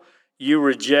gospel, you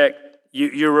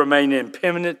remain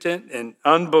impenitent and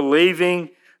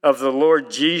unbelieving of the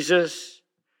Lord Jesus.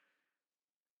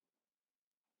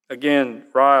 Again,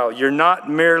 Ryle, you're not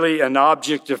merely an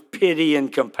object of pity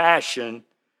and compassion.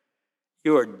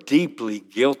 You are deeply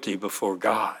guilty before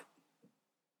God.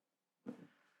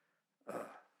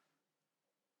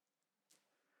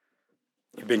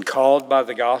 You've been called by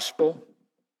the gospel.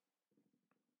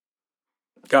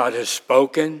 God has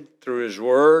spoken through his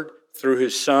word, through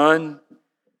his son,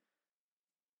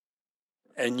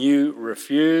 and you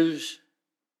refuse.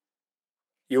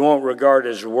 You won't regard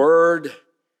his word.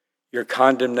 Your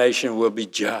condemnation will be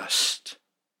just.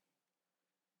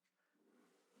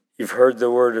 You've heard the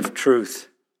word of truth.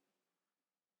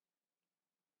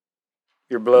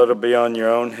 Your blood will be on your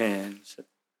own hands,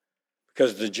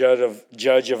 because the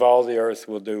judge of all the earth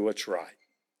will do what's right.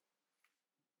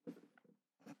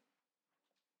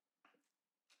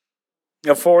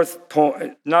 A fourth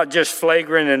point, not just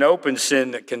flagrant and open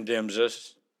sin that condemns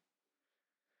us.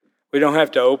 We don't have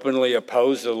to openly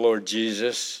oppose the Lord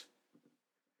Jesus.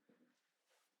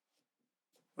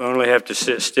 We only have to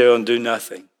sit still and do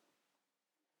nothing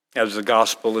as the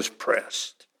gospel is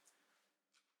pressed.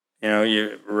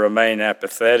 You remain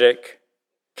apathetic,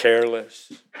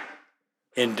 careless,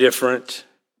 indifferent,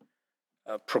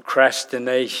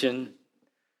 procrastination.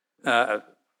 I'll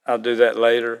do that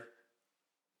later.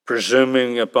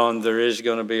 Presuming upon there is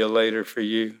going to be a later for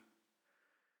you.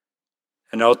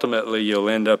 And ultimately you'll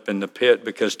end up in the pit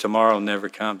because tomorrow never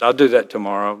comes. I'll do that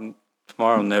tomorrow.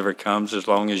 Tomorrow never comes as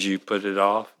long as you put it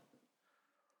off.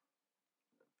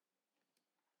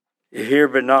 You hear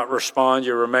but not respond.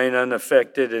 You remain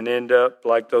unaffected and end up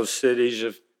like those cities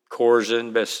of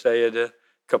Chorazin, Bethsaida,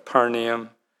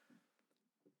 Capernaum.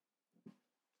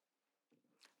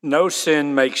 No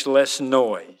sin makes less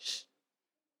noise,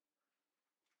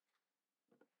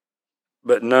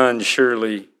 but none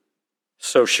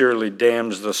so surely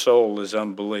damns the soul as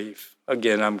unbelief.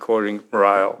 Again, I'm quoting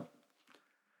Ryle.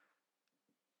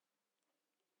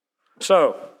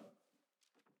 So,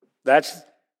 that's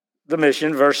the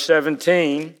mission. Verse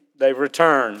 17, they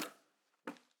returned.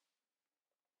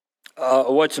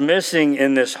 What's missing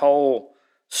in this whole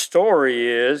story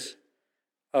is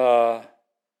a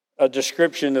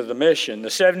description of the mission. The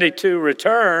 72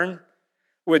 return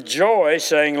with joy,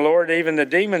 saying, Lord, even the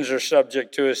demons are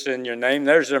subject to us in your name.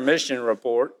 There's their mission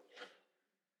report.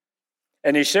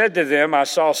 And he said to them, I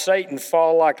saw Satan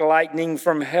fall like lightning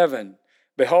from heaven.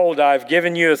 Behold, I have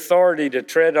given you authority to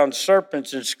tread on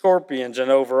serpents and scorpions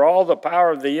and over all the power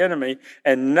of the enemy,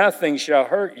 and nothing shall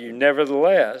hurt you.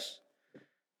 Nevertheless,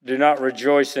 do not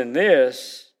rejoice in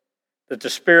this, that the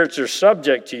spirits are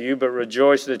subject to you, but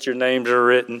rejoice that your names are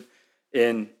written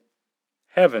in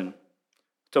heaven.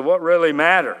 So what really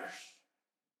matters?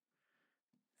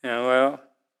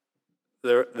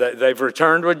 They've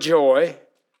returned with joy.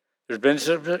 There's been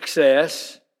some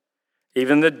success.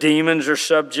 Even the demons are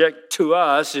subject to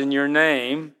us in your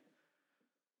name.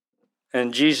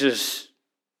 And Jesus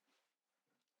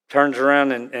turns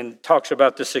around and talks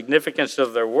about the significance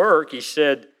of their work. He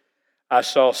said, I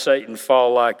saw Satan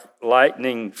fall like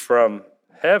lightning from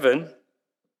heaven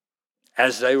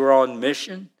as they were on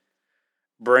mission,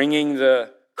 bringing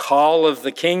the call of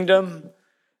the kingdom.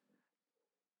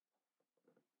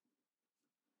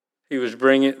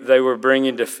 They were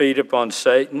bringing defeat upon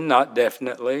Satan, not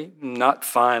definitely, not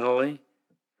finally,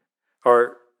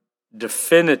 or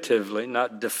definitively,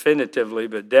 not definitively,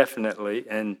 but definitely,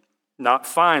 and not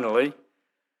finally,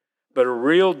 but a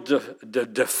real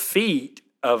defeat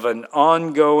of an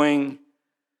ongoing,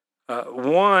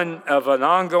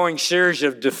 series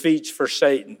of defeats for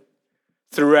Satan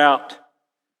throughout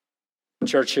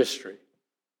church history.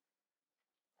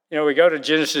 We go to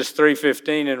Genesis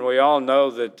 3:15, and we all know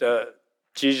that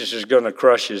Jesus is going to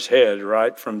crush his head,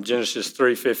 right? From Genesis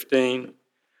 3:15.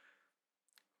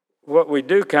 What we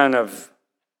do kind of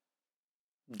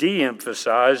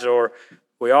de-emphasize, or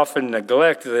we often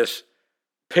neglect this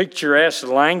picturesque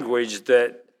language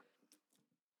that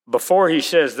before he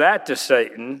says that to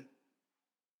Satan,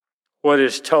 what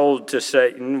is told to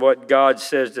Satan, what God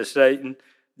says to Satan,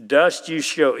 dust you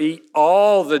shall eat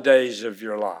all the days of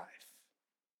your life.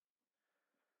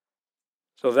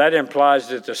 So that implies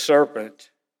that the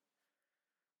serpent,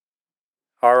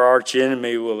 our arch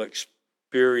enemy, will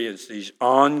experience these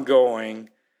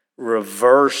ongoing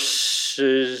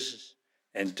reverses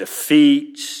and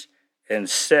defeats and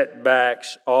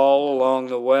setbacks all along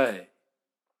the way.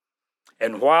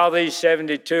 And while these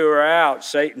 72 are out,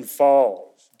 Satan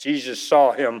falls. Jesus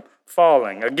saw him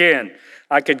falling. Again,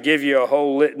 I could give you a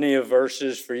whole litany of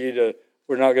verses for you to,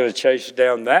 we're not going to chase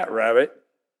down that rabbit.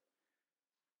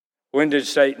 When did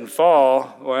Satan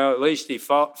fall? Well, at least he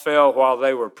fell while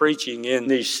they were preaching in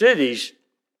these cities.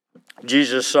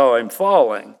 Jesus saw him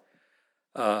falling.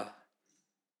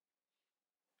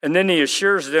 And then he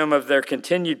assures them of their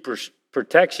continued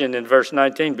protection in verse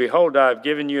 19. Behold, I have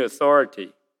given you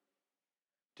authority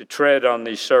to tread on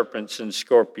these serpents and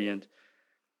scorpions.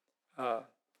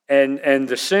 And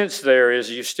the sense there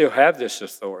is you still have this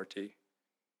authority.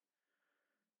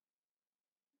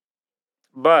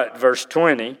 But, verse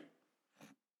 20,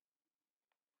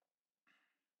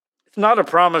 it's not a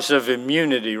promise of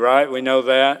immunity, right? We know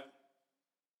that.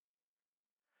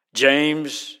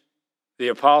 James, the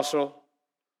apostle,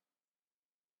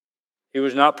 he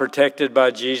was not protected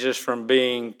by Jesus from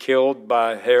being killed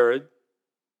by Herod.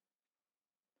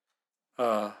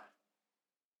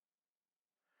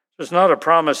 It's not a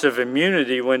promise of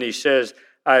immunity when he says,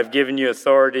 I have given you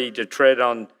authority to tread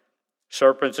on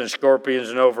serpents and scorpions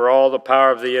and over all the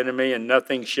power of the enemy, and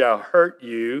nothing shall hurt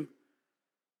you.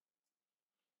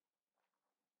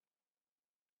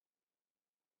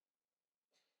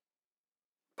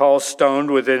 Paul's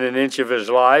stoned within an inch of his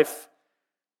life,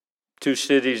 2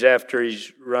 cities after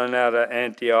he's run out of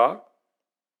Antioch.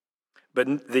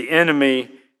 But the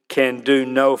enemy can do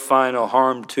no final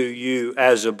harm to you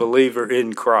as a believer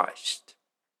in Christ.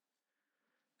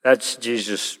 That's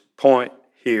Jesus' point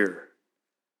here.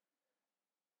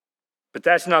 But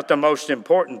that's not the most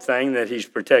important thing, that he's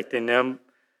protecting them.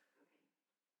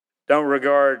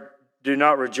 Do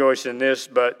not rejoice in this,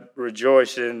 but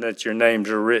rejoice in that your names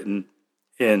are written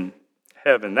in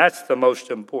heaven. That's the most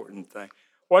important thing.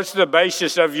 What's the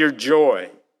basis of your joy?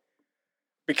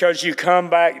 Because you come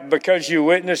back, because you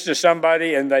witness to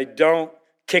somebody and they don't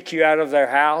kick you out of their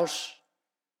house?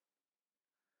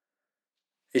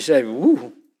 You say,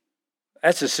 woo,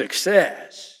 that's a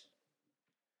success.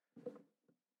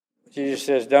 Jesus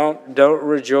says, don't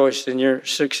rejoice in your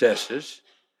successes.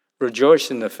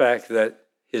 Rejoice in the fact that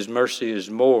his mercy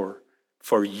is more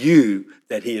for you,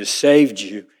 that he has saved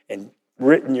you and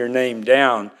written your name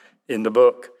down in the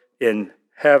book in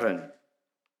heaven.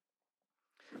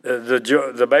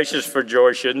 The basis for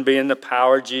joy shouldn't be in the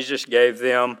power Jesus gave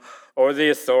them or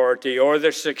the authority or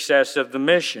the success of the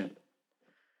mission.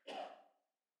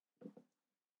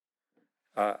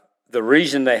 The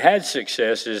reason they had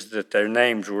success is that their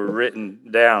names were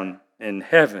written down in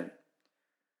heaven.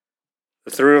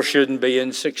 The thrill shouldn't be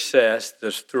in success.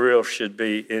 The thrill should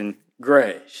be in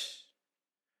grace.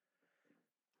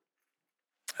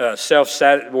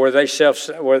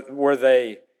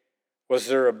 Was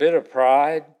there a bit of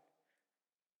pride?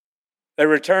 They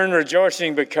return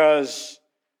rejoicing because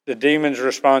the demons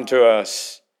respond to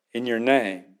us in your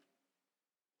name.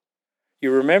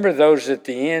 You remember those at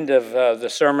the end of the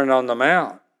Sermon on the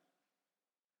Mount.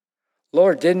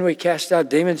 Lord, didn't we cast out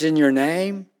demons in your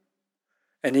name?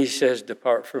 And he says,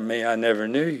 depart from me, I never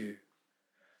knew you.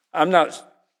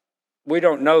 We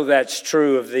don't know that's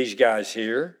true of these guys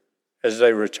here as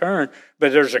they return,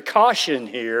 but there's a caution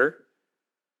here.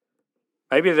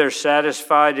 Maybe they're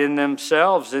satisfied in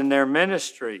themselves, in their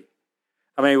ministry.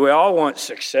 I mean, we all want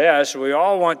success. We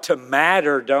all want to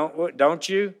matter, don't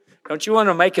you? Don't you want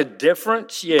to make a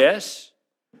difference? Yes.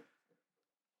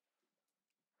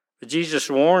 But Jesus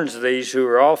warns these who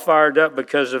are all fired up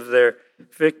because of their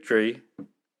victory.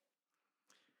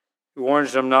 He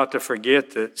warns them not to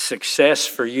forget that success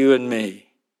for you and me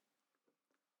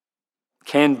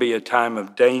can be a time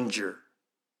of danger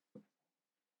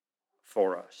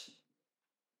for us.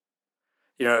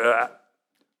 You know,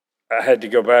 I had to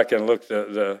go back and look.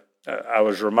 I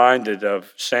was reminded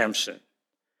of Samson.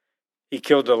 He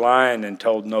killed a lion and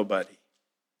told nobody.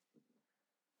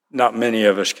 Not many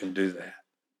of us can do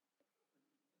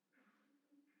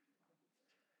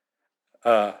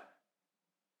that.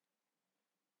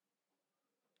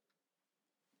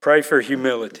 Pray for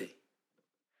humility,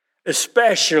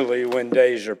 especially when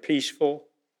days are peaceful,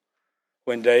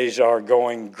 when days are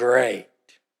going great.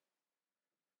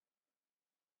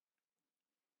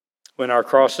 When our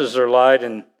crosses are light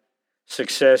and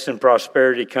success and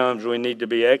prosperity comes, we need to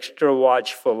be extra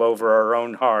watchful over our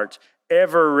own hearts,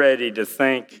 ever ready to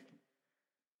think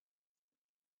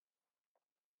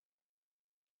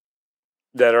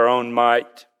that our own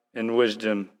might and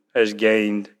wisdom has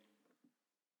gained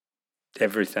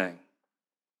everything.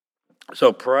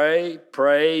 So pray,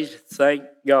 praise, thank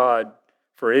God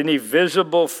for any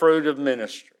visible fruit of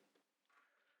ministry.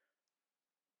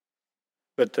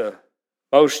 But the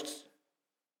most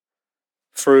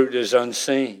fruit is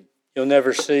unseen. You'll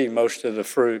never see most of the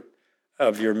fruit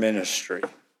of your ministry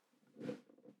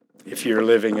if you're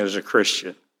living as a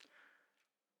Christian.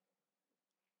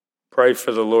 Pray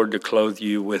for the Lord to clothe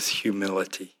you with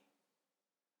humility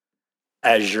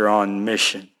as you're on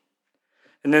mission.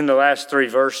 And then the last 3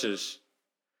 verses.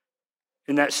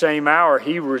 In that same hour,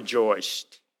 he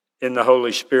rejoiced in the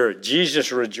Holy Spirit.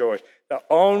 Jesus rejoiced. The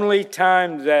only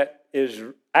time that is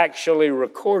actually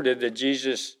recorded that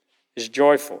Jesus is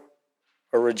joyful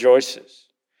or rejoices.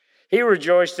 He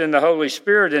rejoiced in the Holy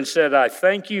Spirit and said, I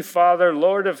thank you, Father,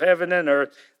 Lord of heaven and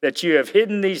earth, that you have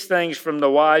hidden these things from the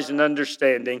wise and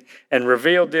understanding and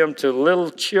revealed them to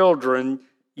little children.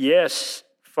 Yes,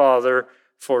 Father,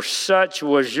 for such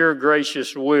was your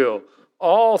gracious will.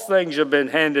 All things have been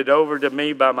handed over to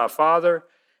me by my Father,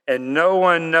 and no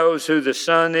one knows who the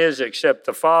Son is except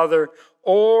the Father,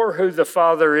 or who the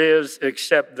Father is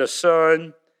except the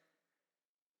Son.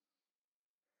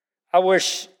 I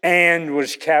wish "and"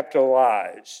 was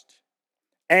capitalized.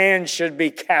 "And" should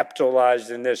be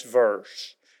capitalized in this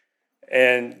verse.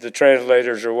 And the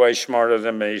translators are way smarter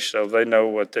than me, so they know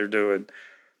what they're doing.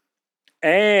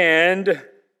 And,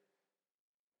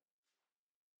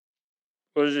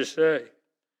 what does it say?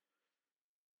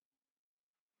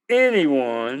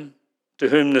 Anyone to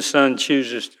whom the Son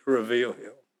chooses to reveal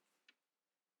him.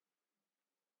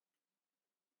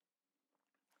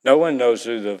 No one knows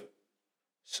who the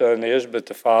Son is but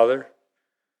the Father.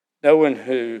 No one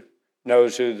who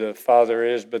knows who the Father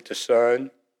is but the Son.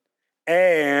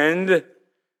 And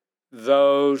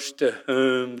those to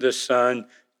whom the Son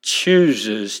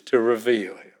chooses to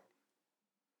reveal him.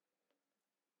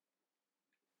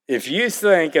 If you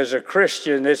think as a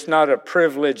Christian it's not a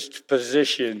privileged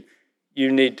position,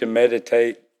 you need to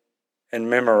meditate and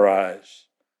memorize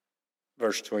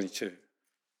verse 22.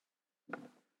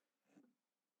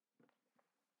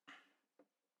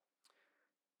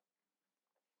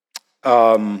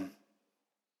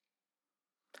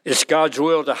 It's God's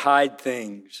will to hide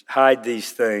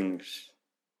these things.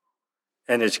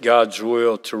 And it's God's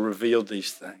will to reveal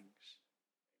these things.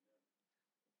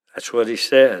 That's what he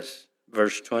says,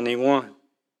 verse 21.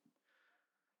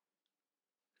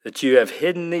 That you have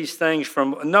hidden these things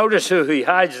from, notice who he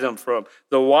hides them from,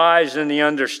 the wise and the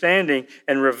understanding,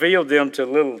 and revealed them to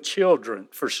little children,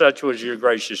 for such was your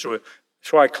gracious will.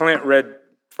 That's why Clint read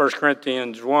 1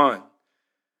 Corinthians 1.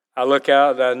 I look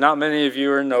out, not many of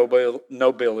you are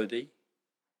nobility.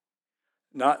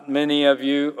 Not many of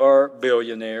you are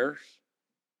billionaires.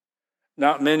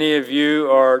 Not many of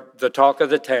you are the talk of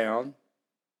the town.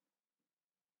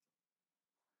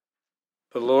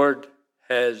 The Lord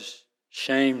has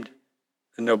shamed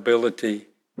the nobility,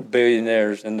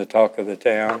 billionaires, and the talk of the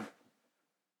town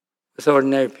with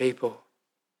ordinary people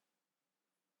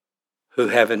who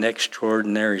have an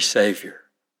extraordinary Savior.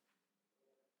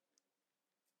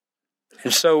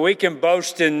 And so we can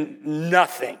boast in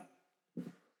nothing.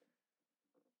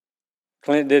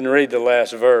 Clint didn't read the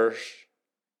last verse.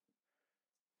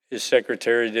 His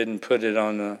secretary didn't put it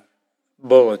on the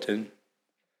bulletin.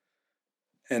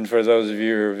 And for those of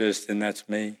you who are visiting, that's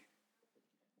me.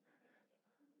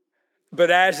 But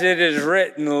as it is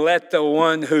written, let the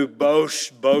one who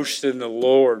boasts, boast in the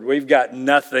Lord. We've got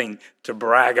nothing to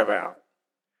brag about.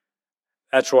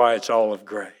 That's why it's all of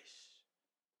grace.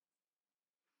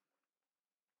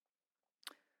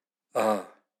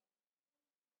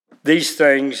 These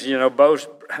things, both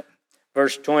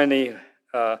verse 20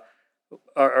 or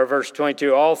verse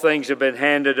 22, all things have been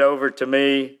handed over to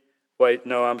me. Wait,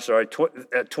 no, I'm sorry.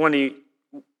 At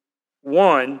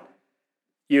 21,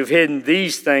 you've hidden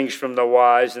these things from the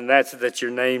wise, and that's that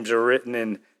your names are written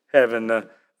in heaven.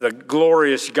 The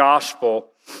glorious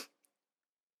gospel.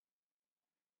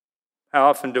 How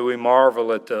often do we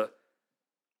marvel at the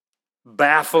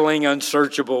baffling,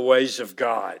 unsearchable ways of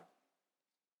God?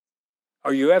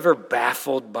 Are you ever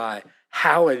baffled by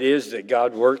how it is that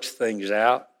God works things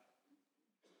out?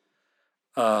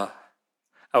 I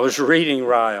was reading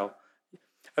Ryle.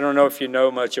 I don't know if you know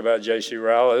much about J.C.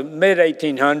 Ryle. In the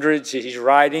mid-1800s, he's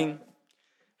writing.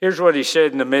 Here's what he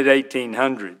said in the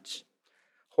mid-1800s.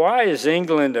 Why is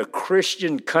England a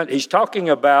Christian country? He's talking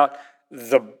about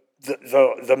the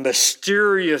the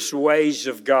mysterious ways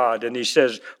of God. And he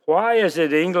says, why is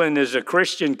it England is a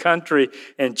Christian country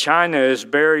and China is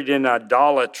buried in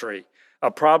idolatry?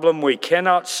 A problem we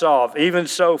cannot solve. Even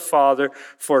so, Father,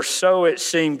 for so it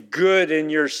seemed good in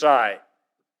your sight.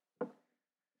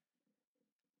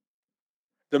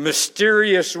 The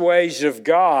mysterious ways of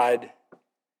God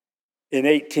in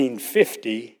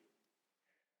 1850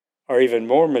 are even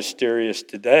more mysterious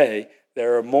today.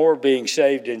 There are more being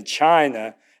saved in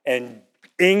China, and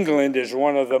England is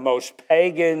one of the most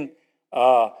pagan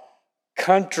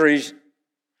countries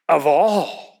of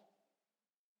all.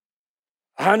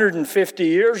 150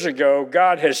 years ago,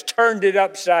 God has turned it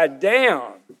upside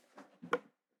down.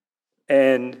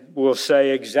 And we'll say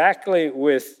exactly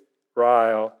with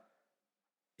Ryle,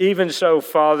 even so,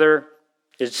 Father,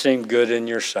 it seemed good in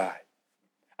your sight.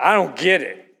 I don't get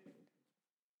it,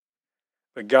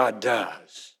 but God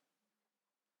does.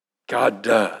 God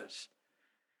does.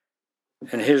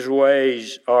 And his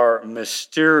ways are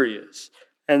mysterious.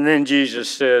 And then Jesus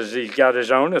says he's got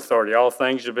his own authority. All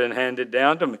things have been handed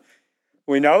down to me.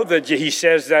 We know that he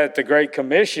says that at the Great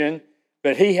Commission,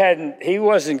 but he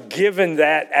wasn't given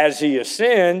that as he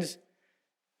ascends.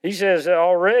 He says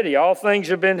already, all things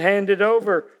have been handed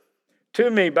over to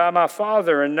me by my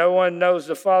Father, and no one knows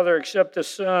the Father except the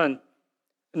Son.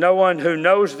 No one who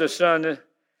knows the Son,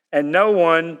 and no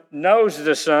one knows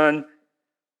the Son,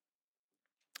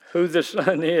 who the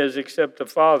Son is except the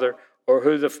Father, or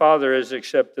who the Father is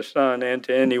except the Son, and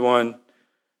to anyone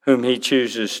whom he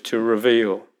chooses to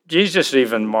reveal. Jesus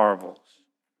even marvels.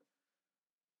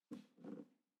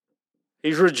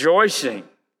 He's rejoicing.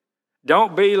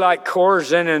 Don't be like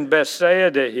Chorazin and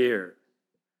Bethsaida here.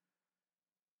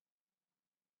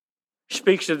 He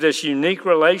speaks of this unique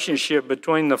relationship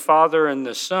between the Father and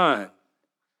the Son.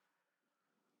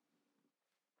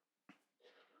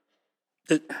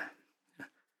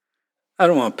 I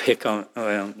don't want to pick on,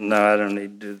 well, no, I don't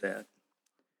need to do that.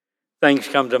 Things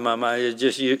come to my mind. It's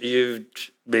just you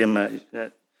be amazed.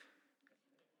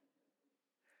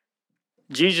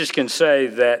 Jesus can say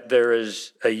that there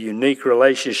is a unique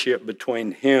relationship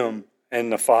between him and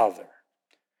the Father,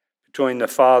 between the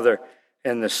Father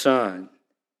and the Son.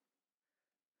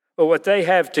 But what they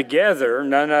have together,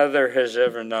 none other has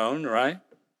ever known, right?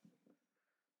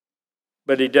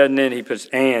 But he doesn't end, he puts,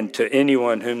 and to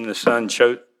anyone whom the Son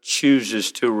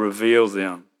chooses to reveal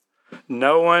them.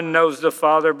 No one knows the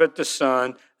Father but the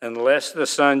Son, unless the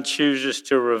Son chooses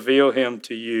to reveal him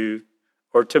to you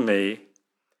or to me.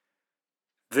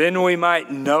 Then we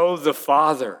might know the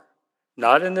Father,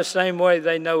 not in the same way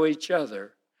they know each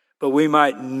other, but we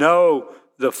might know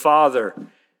the Father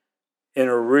in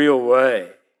a real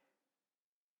way.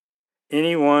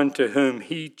 Anyone to whom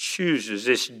he chooses.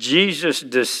 It's Jesus'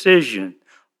 decision.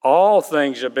 All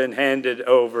things have been handed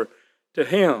over to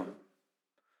him.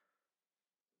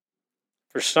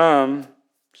 For some,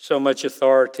 so much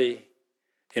authority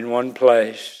in one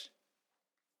place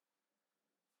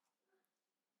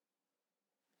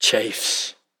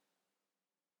chafes.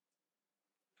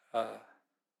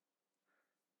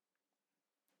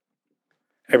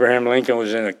 Abraham Lincoln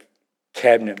was in a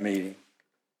cabinet meeting.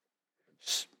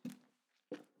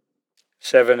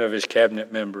 7 of his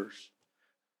cabinet members,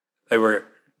 they were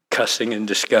cussing and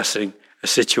discussing a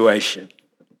situation.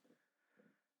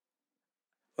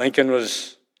 Lincoln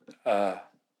was,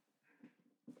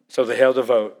 so they held a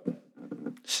vote.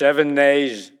 7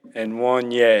 nays and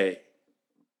 1 yea.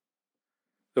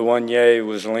 The 1 yea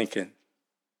was Lincoln.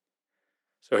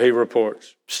 So he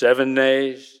reports, 7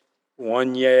 nays,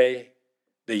 1 yea,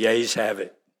 the yeas have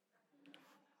it.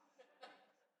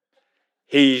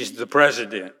 He's the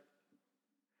president.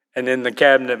 And in the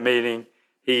cabinet meeting,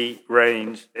 he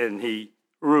reigns and he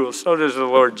rules. So does the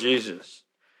Lord Jesus.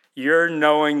 Your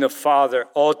knowing the Father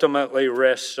ultimately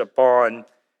rests upon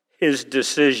his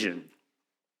decision.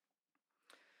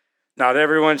 Not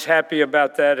everyone's happy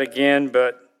about that again,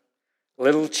 but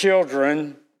little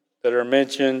children that are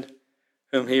mentioned,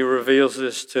 whom he reveals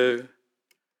this to,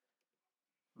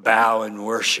 bow and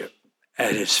worship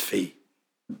at his feet.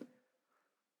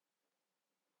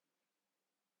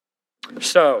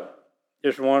 So,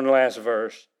 just one last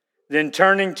verse. Then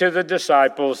turning to the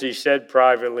disciples, he said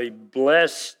privately,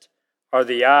 blessed are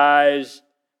the eyes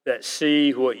that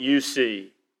see what you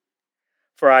see.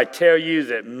 For I tell you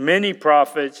that many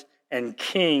prophets and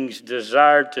kings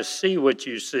desired to see what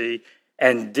you see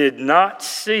and did not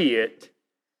see it,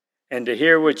 and to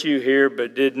hear what you hear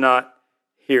but did not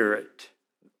hear it.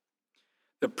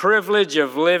 The privilege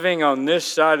of living on this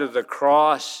side of the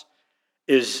cross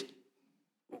is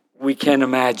we can't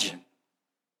imagine.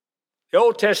 The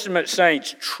Old Testament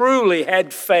saints truly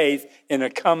had faith in a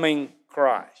coming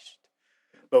Christ.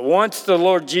 But once the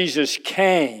Lord Jesus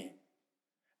came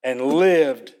and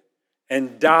lived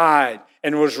and died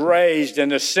and was raised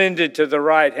and ascended to the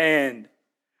right hand,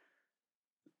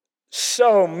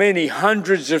 so many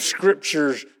hundreds of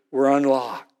scriptures were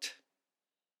unlocked.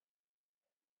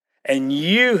 And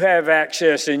you have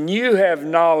access and you have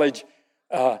knowledge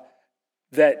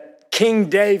that King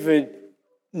David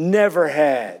never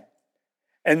had.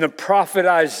 And the prophet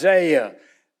Isaiah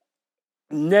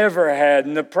never had.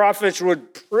 And the prophets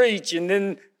would preach, and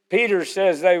then Peter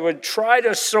says they would try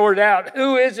to sort out,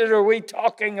 who is it are we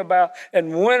talking about?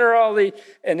 And when are all these?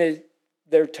 And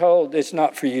they're told it's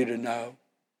not for you to know.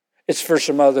 It's for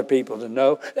some other people to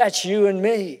know. That's you and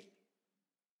me.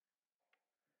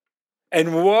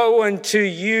 And woe unto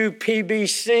you,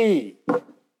 PBC, if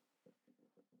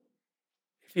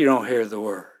you don't hear the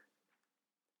word,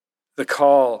 the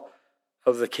call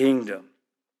of the kingdom.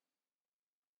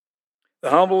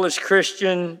 The humblest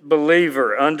Christian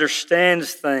believer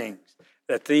understands things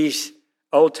that these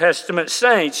Old Testament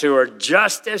saints who are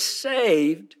just as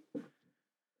saved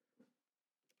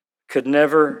could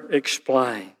never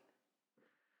explain.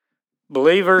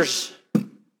 Believers,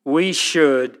 we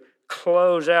should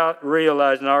close out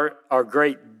realizing our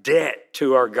great debt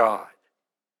to our God.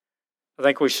 I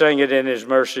think we sang it in His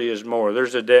mercy is more.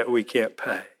 There's a debt we can't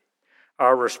pay.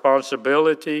 Our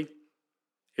responsibility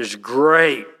is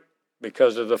great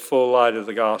because of the full light of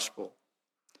the gospel.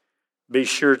 Be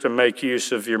sure to make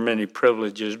use of your many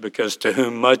privileges, because to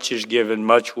whom much is given,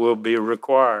 much will be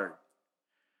required.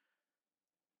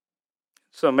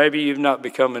 So maybe you've not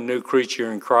become a new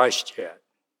creature in Christ yet.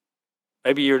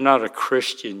 Maybe you're not a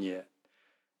Christian yet.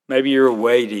 Maybe you're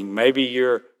waiting. Maybe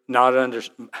you're not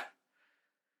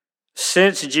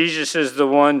Since Jesus is the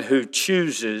one who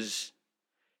chooses,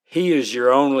 He is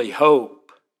your only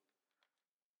hope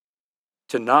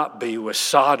to not be with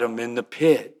Sodom in the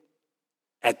pit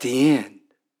at the end.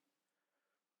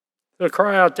 So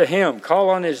cry out to Him. Call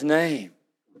on His name.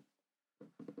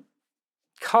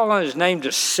 Call on His name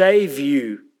to save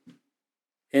you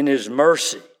in His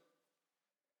mercy.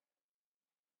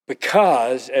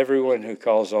 Because everyone who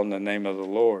calls on the name of the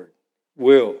Lord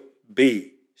will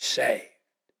be saved.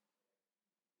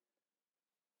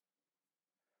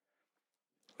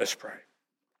 Let's pray.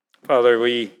 Father,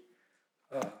 we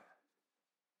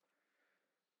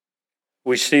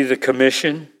see the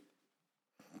commission.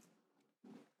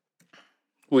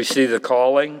 We see the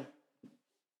calling.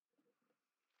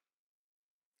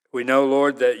 We know,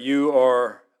 Lord, that you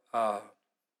are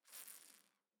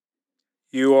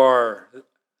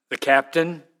the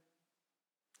captain.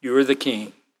 You are the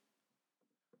king.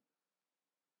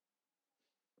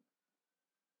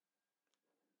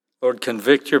 Lord,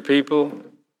 convict your people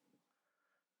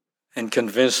and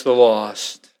convince the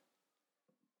lost,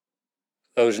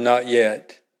 those not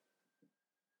yet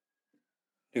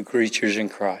new creatures in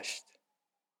Christ,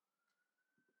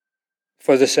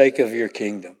 for the sake of your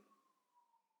kingdom.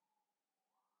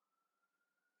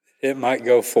 It might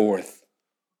go forth.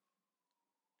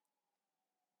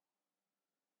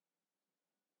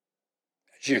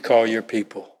 As you call your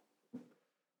people,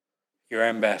 your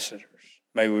ambassadors,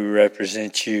 may we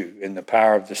represent you in the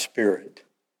power of the Spirit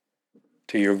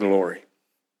to your glory.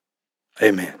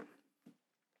 Amen.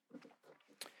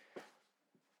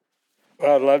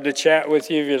 Well, I'd love to chat with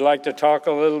you if you'd like to talk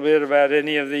a little bit about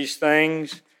any of these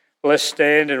things. Let's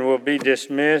stand and we'll be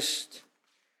dismissed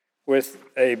with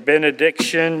a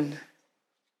benediction.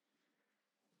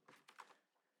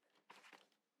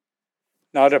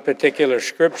 Not a particular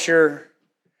scripture,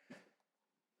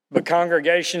 but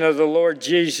congregation of the Lord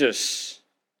Jesus,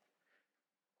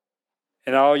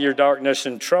 in all your darkness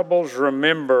and troubles,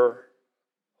 remember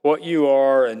what you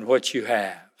are and what you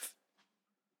have.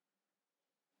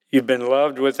 You've been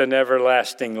loved with an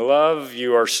everlasting love.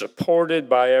 You are supported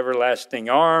by everlasting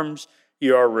arms.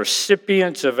 You are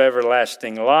recipients of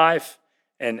everlasting life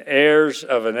and heirs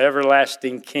of an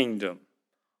everlasting kingdom,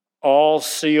 all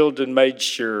sealed and made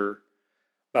sure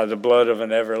by the blood of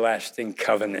an everlasting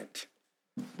covenant.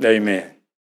 Amen.